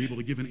hearts and be able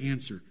to give an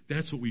answer.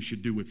 That's what we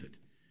should do with it.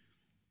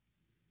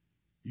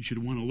 You should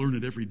want to learn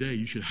it every day.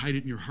 You should hide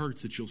it in your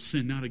hearts that you'll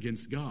sin not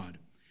against God.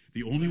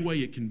 The only way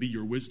it can be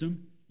your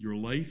wisdom, your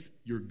life,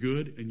 your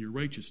good, and your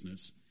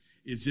righteousness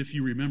is if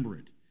you remember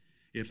it.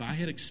 If I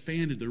had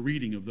expanded the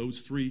reading of those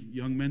 3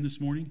 young men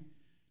this morning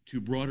to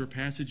broader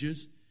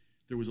passages,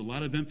 there was a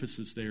lot of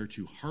emphasis there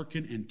to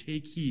hearken and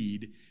take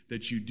heed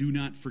that you do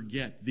not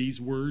forget these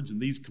words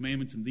and these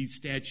commandments and these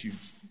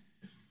statutes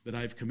that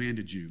I've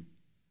commanded you.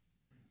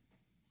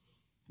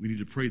 We need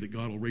to pray that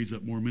God will raise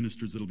up more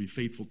ministers that will be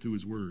faithful to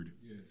His Word.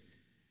 Yes.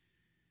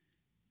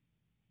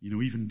 You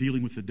know, even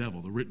dealing with the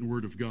devil, the written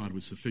Word of God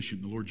was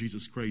sufficient. The Lord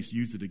Jesus Christ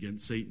used it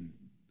against Satan.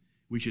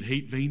 We should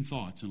hate vain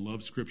thoughts and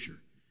love Scripture.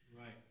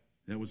 Right.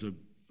 That was a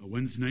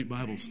Wednesday night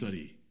Bible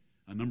study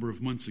a number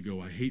of months ago.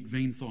 I hate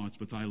vain thoughts,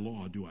 but thy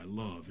law do I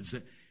love.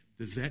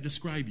 Does that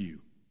describe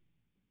you?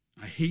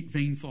 I hate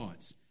vain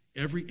thoughts.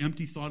 Every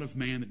empty thought of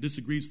man that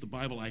disagrees with the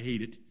Bible, I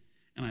hate it.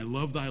 And I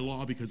love thy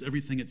law because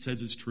everything it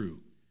says is true.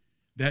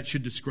 That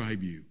should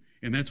describe you.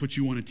 And that's what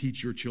you want to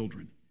teach your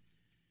children.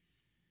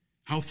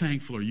 How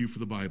thankful are you for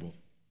the Bible?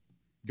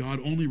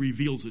 God only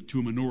reveals it to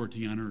a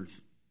minority on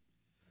earth.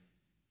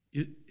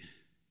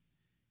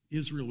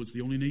 Israel was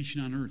the only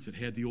nation on earth that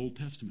had the Old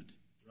Testament.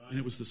 Right. And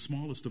it was the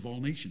smallest of all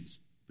nations,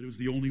 but it was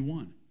the only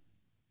one.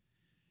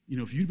 You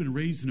know, if you'd been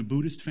raised in a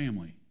Buddhist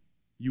family,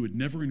 you would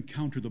never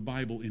encounter the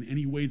Bible in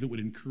any way that would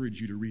encourage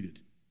you to read it.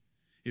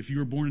 If you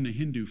were born in a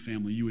Hindu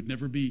family, you would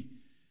never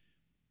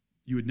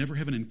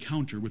have an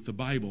encounter with the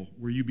Bible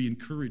where you'd be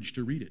encouraged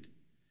to read it.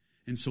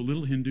 And so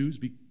little Hindus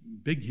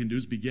big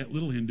Hindus beget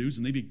little Hindus,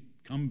 and they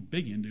become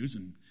big Hindus,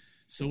 and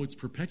so it's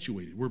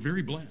perpetuated. We're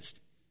very blessed.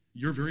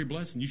 You're very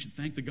blessed, and you should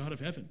thank the God of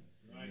heaven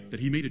that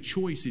he made a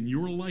choice in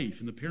your life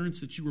and the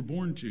parents that you were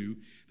born to,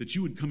 that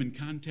you would come in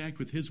contact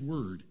with his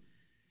word.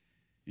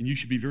 And you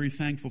should be very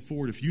thankful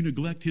for it. If you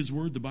neglect his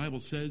word, the Bible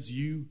says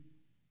you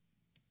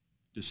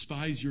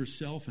despise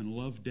yourself and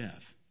love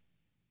death.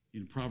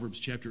 In Proverbs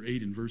chapter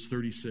 8 and verse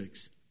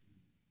 36.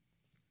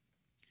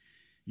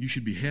 You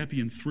should be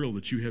happy and thrilled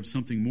that you have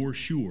something more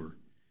sure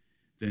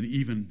than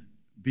even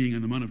being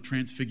on the Mount of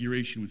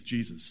Transfiguration with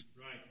Jesus.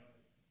 Right.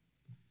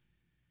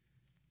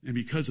 And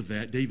because of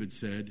that, David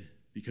said,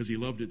 because he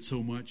loved it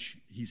so much,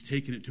 he's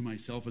taken it to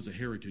myself as a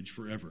heritage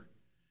forever.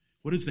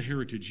 What is the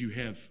heritage you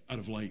have out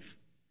of life?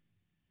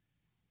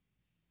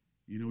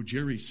 You know,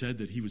 Jerry said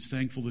that he was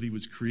thankful that he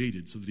was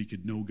created so that he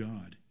could know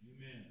God.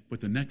 Amen. But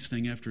the next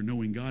thing after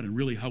knowing God, and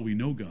really how we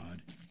know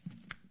God,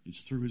 is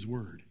through his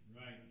word.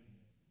 Right.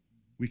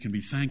 We can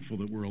be thankful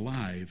that we're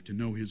alive to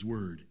know his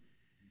word,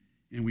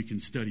 and we can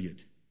study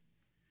it.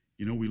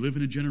 You know, we live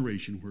in a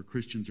generation where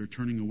Christians are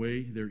turning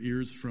away their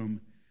ears from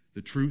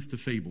the truth to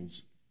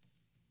fables.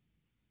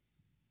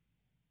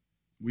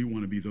 We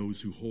want to be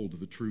those who hold to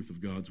the truth of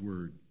God's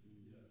word.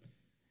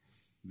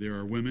 There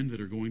are women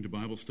that are going to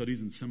Bible studies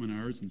and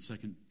seminars, and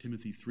 2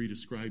 Timothy 3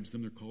 describes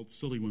them. They're called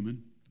silly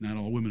women. Not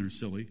all women are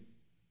silly.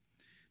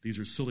 These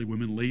are silly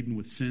women laden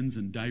with sins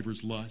and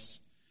divers lusts,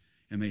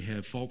 and they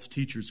have false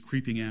teachers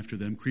creeping after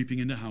them, creeping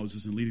into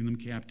houses and leading them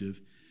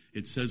captive.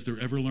 It says they're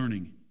ever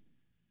learning,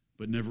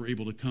 but never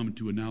able to come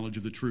to a knowledge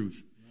of the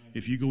truth. Right.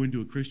 If you go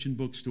into a Christian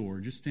bookstore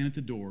and just stand at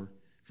the door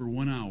for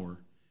 1 hour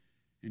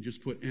and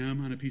just put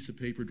M on a piece of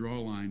paper, draw a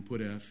line,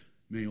 put F,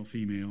 male,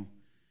 female,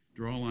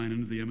 draw a line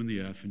under the M and the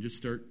F, and just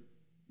start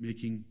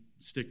making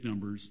stick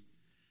numbers.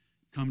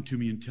 Come to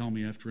me and tell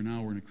me after an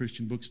hour in a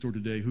Christian bookstore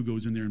today who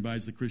goes in there and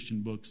buys the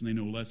Christian books and they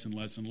know less and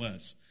less and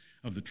less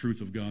of the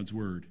truth of God's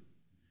word.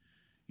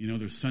 You know,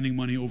 they're sending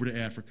money over to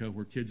Africa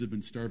where kids have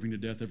been starving to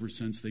death ever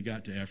since they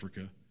got to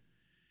Africa.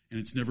 And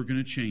it's never going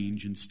to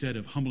change. Instead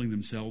of humbling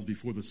themselves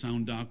before the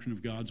sound doctrine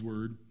of God's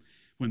word,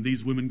 when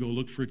these women go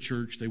look for a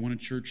church, they want a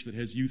church that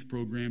has youth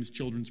programs,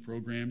 children's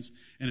programs,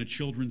 and a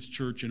children's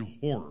church, and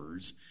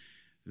horrors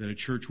that a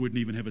church wouldn't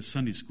even have a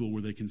Sunday school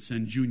where they can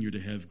send Junior to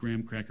have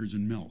graham crackers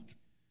and milk.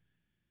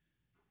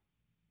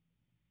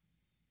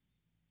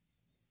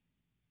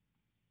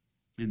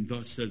 And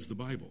thus says the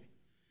Bible.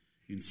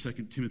 In 2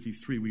 Timothy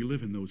 3, we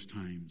live in those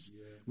times.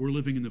 Yeah. We're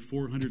living in the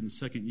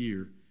 402nd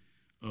year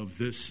of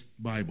this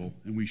Bible,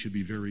 and we should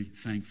be very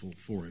thankful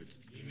for it.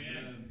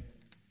 Amen.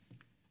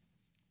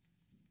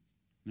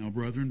 Now,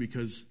 brethren,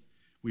 because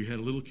we had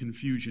a little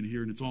confusion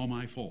here, and it's all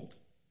my fault,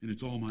 and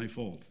it's all my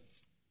fault,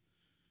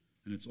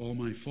 and it's all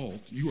my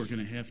fault, you are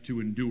going to have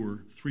to endure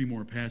 3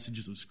 more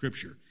passages of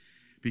Scripture,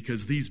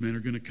 because these men are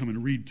going to come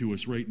and read to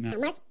us right now.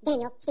 Mark,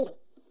 Daniel, Stephen.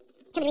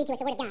 Come and read to us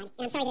the Word of God. And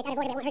I'm sorry that out of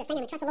order, but I want her to thank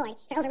him and trust the Lord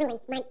for overruling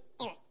my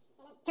error.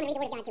 Come and read the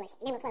Word of God to us,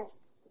 and then we'll close.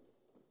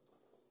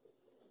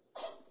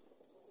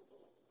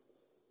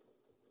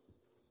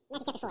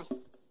 Matthew chapter 4.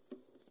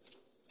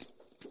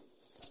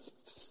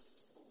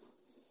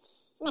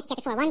 Matthew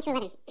chapter 4, 1 through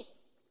 11.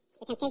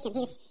 The temptation of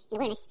Jesus in the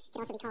wilderness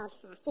could also be called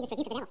Jesus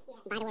rebuked the devil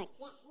by the Word.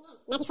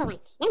 Matthew 4, 1.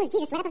 Then was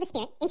Jesus led up of the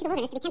Spirit into the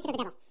wilderness to be tempted of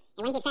the devil.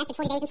 And when he had fasted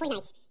 40 days and 40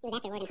 nights, he was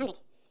afterward and hungry.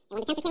 And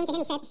when the tempter came to him,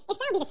 he said, If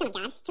thou be the Son of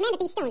God, command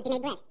that these stones be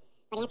made bread.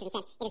 But he answered and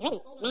said, It is written,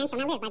 Man shall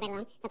not live by bread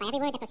alone, but by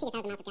every word that proceedeth out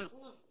of the mouth of God.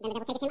 Then the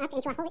devil taketh him up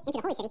into the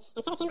holy city,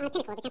 and setteth him on a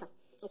pinnacle of the temple,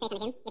 and saith unto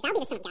him, If thou be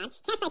the Son of God,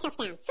 cast thyself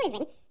down, for it is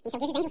written, He shall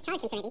give his angels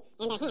charge concerning thee,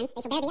 and in their hands they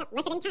shall bear thee up,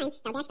 lest at any time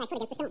thou dash thy foot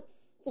against a stone.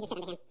 Jesus said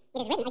unto him, It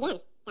is written again,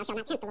 Thou shalt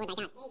not tempt the Lord thy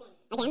God.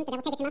 Again, the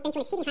devil taketh him up into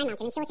an exceeding high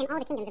mountain, and showeth him all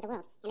the kingdoms of the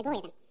world, and the glory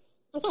of them.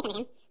 And saith unto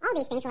him, All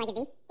these things will I give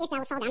thee, if thou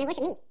wilt fall down and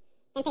worship me.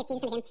 Then saith Jesus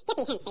unto him, Get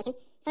thee hence, Satan,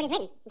 for it is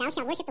written, Thou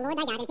shalt worship the Lord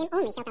thy God, and him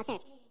only shalt thou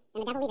serve. And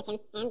the devil leaveth him,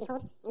 and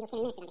behold, angels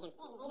came and ministered unto him.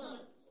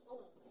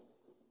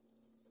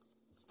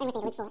 Turn with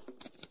me to Luke 4.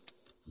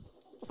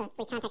 Just a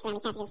brief context around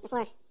these passages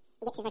before we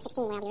get to verse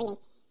 16, where I'll be reading.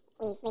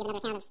 We read another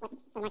account of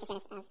what Marcus read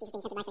us, of Jesus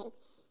being tempted by Satan.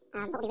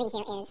 What we'll be reading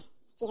here is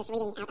Jesus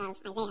reading out of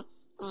Isaiah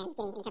and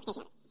giving an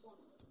interpretation of it.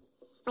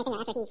 Funny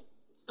thing,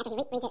 after he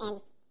reads it and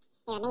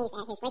they're amazed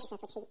at his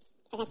graciousness, which he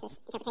presents this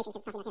interpretation because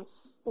it's talking about him,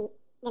 he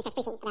then starts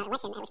preaching about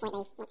election, at which point they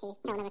want to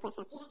hurl him over a cliff,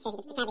 so it shows you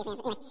the depravity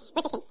of man. Anyway,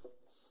 verse 16.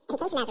 And he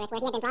came to Nazareth, where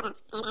he had been brought up,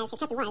 and as his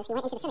custom was, he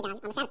went into the synagogue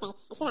on the Sabbath day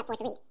and stood up for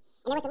to read.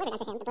 And there was delivered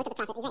unto him the book of the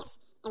prophet Isaiah.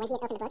 And when he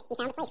had opened the book, he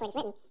found the place where it is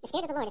written, The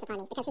Spirit of the Lord is upon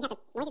me, because he hath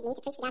anointed me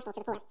to preach the gospel to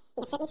the poor. He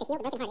hath sent me to heal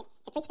the brokenhearted,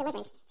 to preach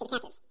deliverance to the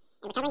captives,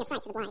 and recovering of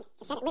sight to the blind,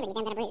 to set at liberty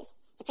them that are bruised,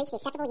 to preach the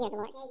acceptable year of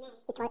the Lord.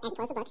 He closed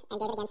the book and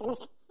gave it again to the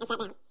minister, and sat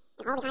down.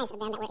 And all the eyes of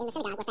them that were in the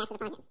synagogue were fastened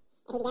upon him.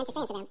 And he began to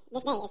say unto them,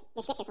 This day is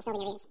the scripture fulfilled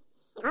in your ears.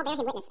 And all bare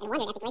him witness, and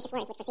wondered at the gracious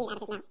words which proceeded out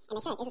of his mouth. And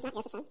they said, Is this not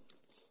Joseph's son?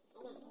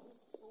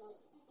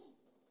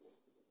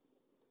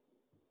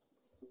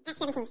 Acts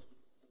 17.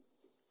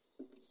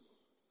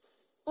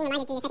 Being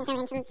reminded through the second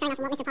sermon, starting off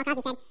from what Mr. Paul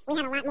Crosby said, we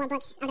have a lot more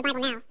books of the Bible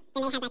now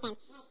than they had back then.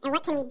 And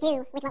what can we do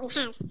with what we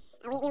have?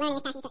 We learn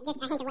in this passage just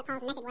a hint of what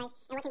Paul's method was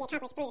and what can be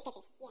accomplished through the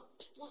scriptures.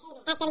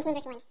 Acts 17,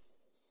 verse 1.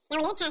 Now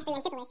when they had passed through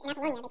Amphipolis and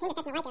Apollonia, they came to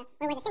Thessalonica,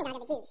 where was a synagogue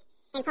of the Jews.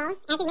 And Paul,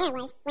 as his manner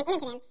was, went in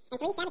unto them, and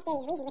 3 Sabbath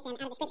days reasoned with them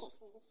out of the Scriptures,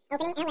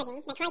 opening and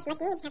alleging that Christ must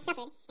needs have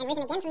suffered and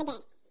risen again from the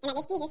dead, and that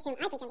this Jesus whom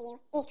I preach unto you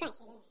is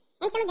Christ.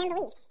 And some of them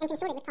believed, and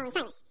consorted with Paul and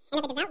Silas, and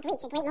of the devout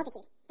Greeks a great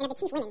multitude, and of the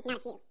chief women not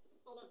a few.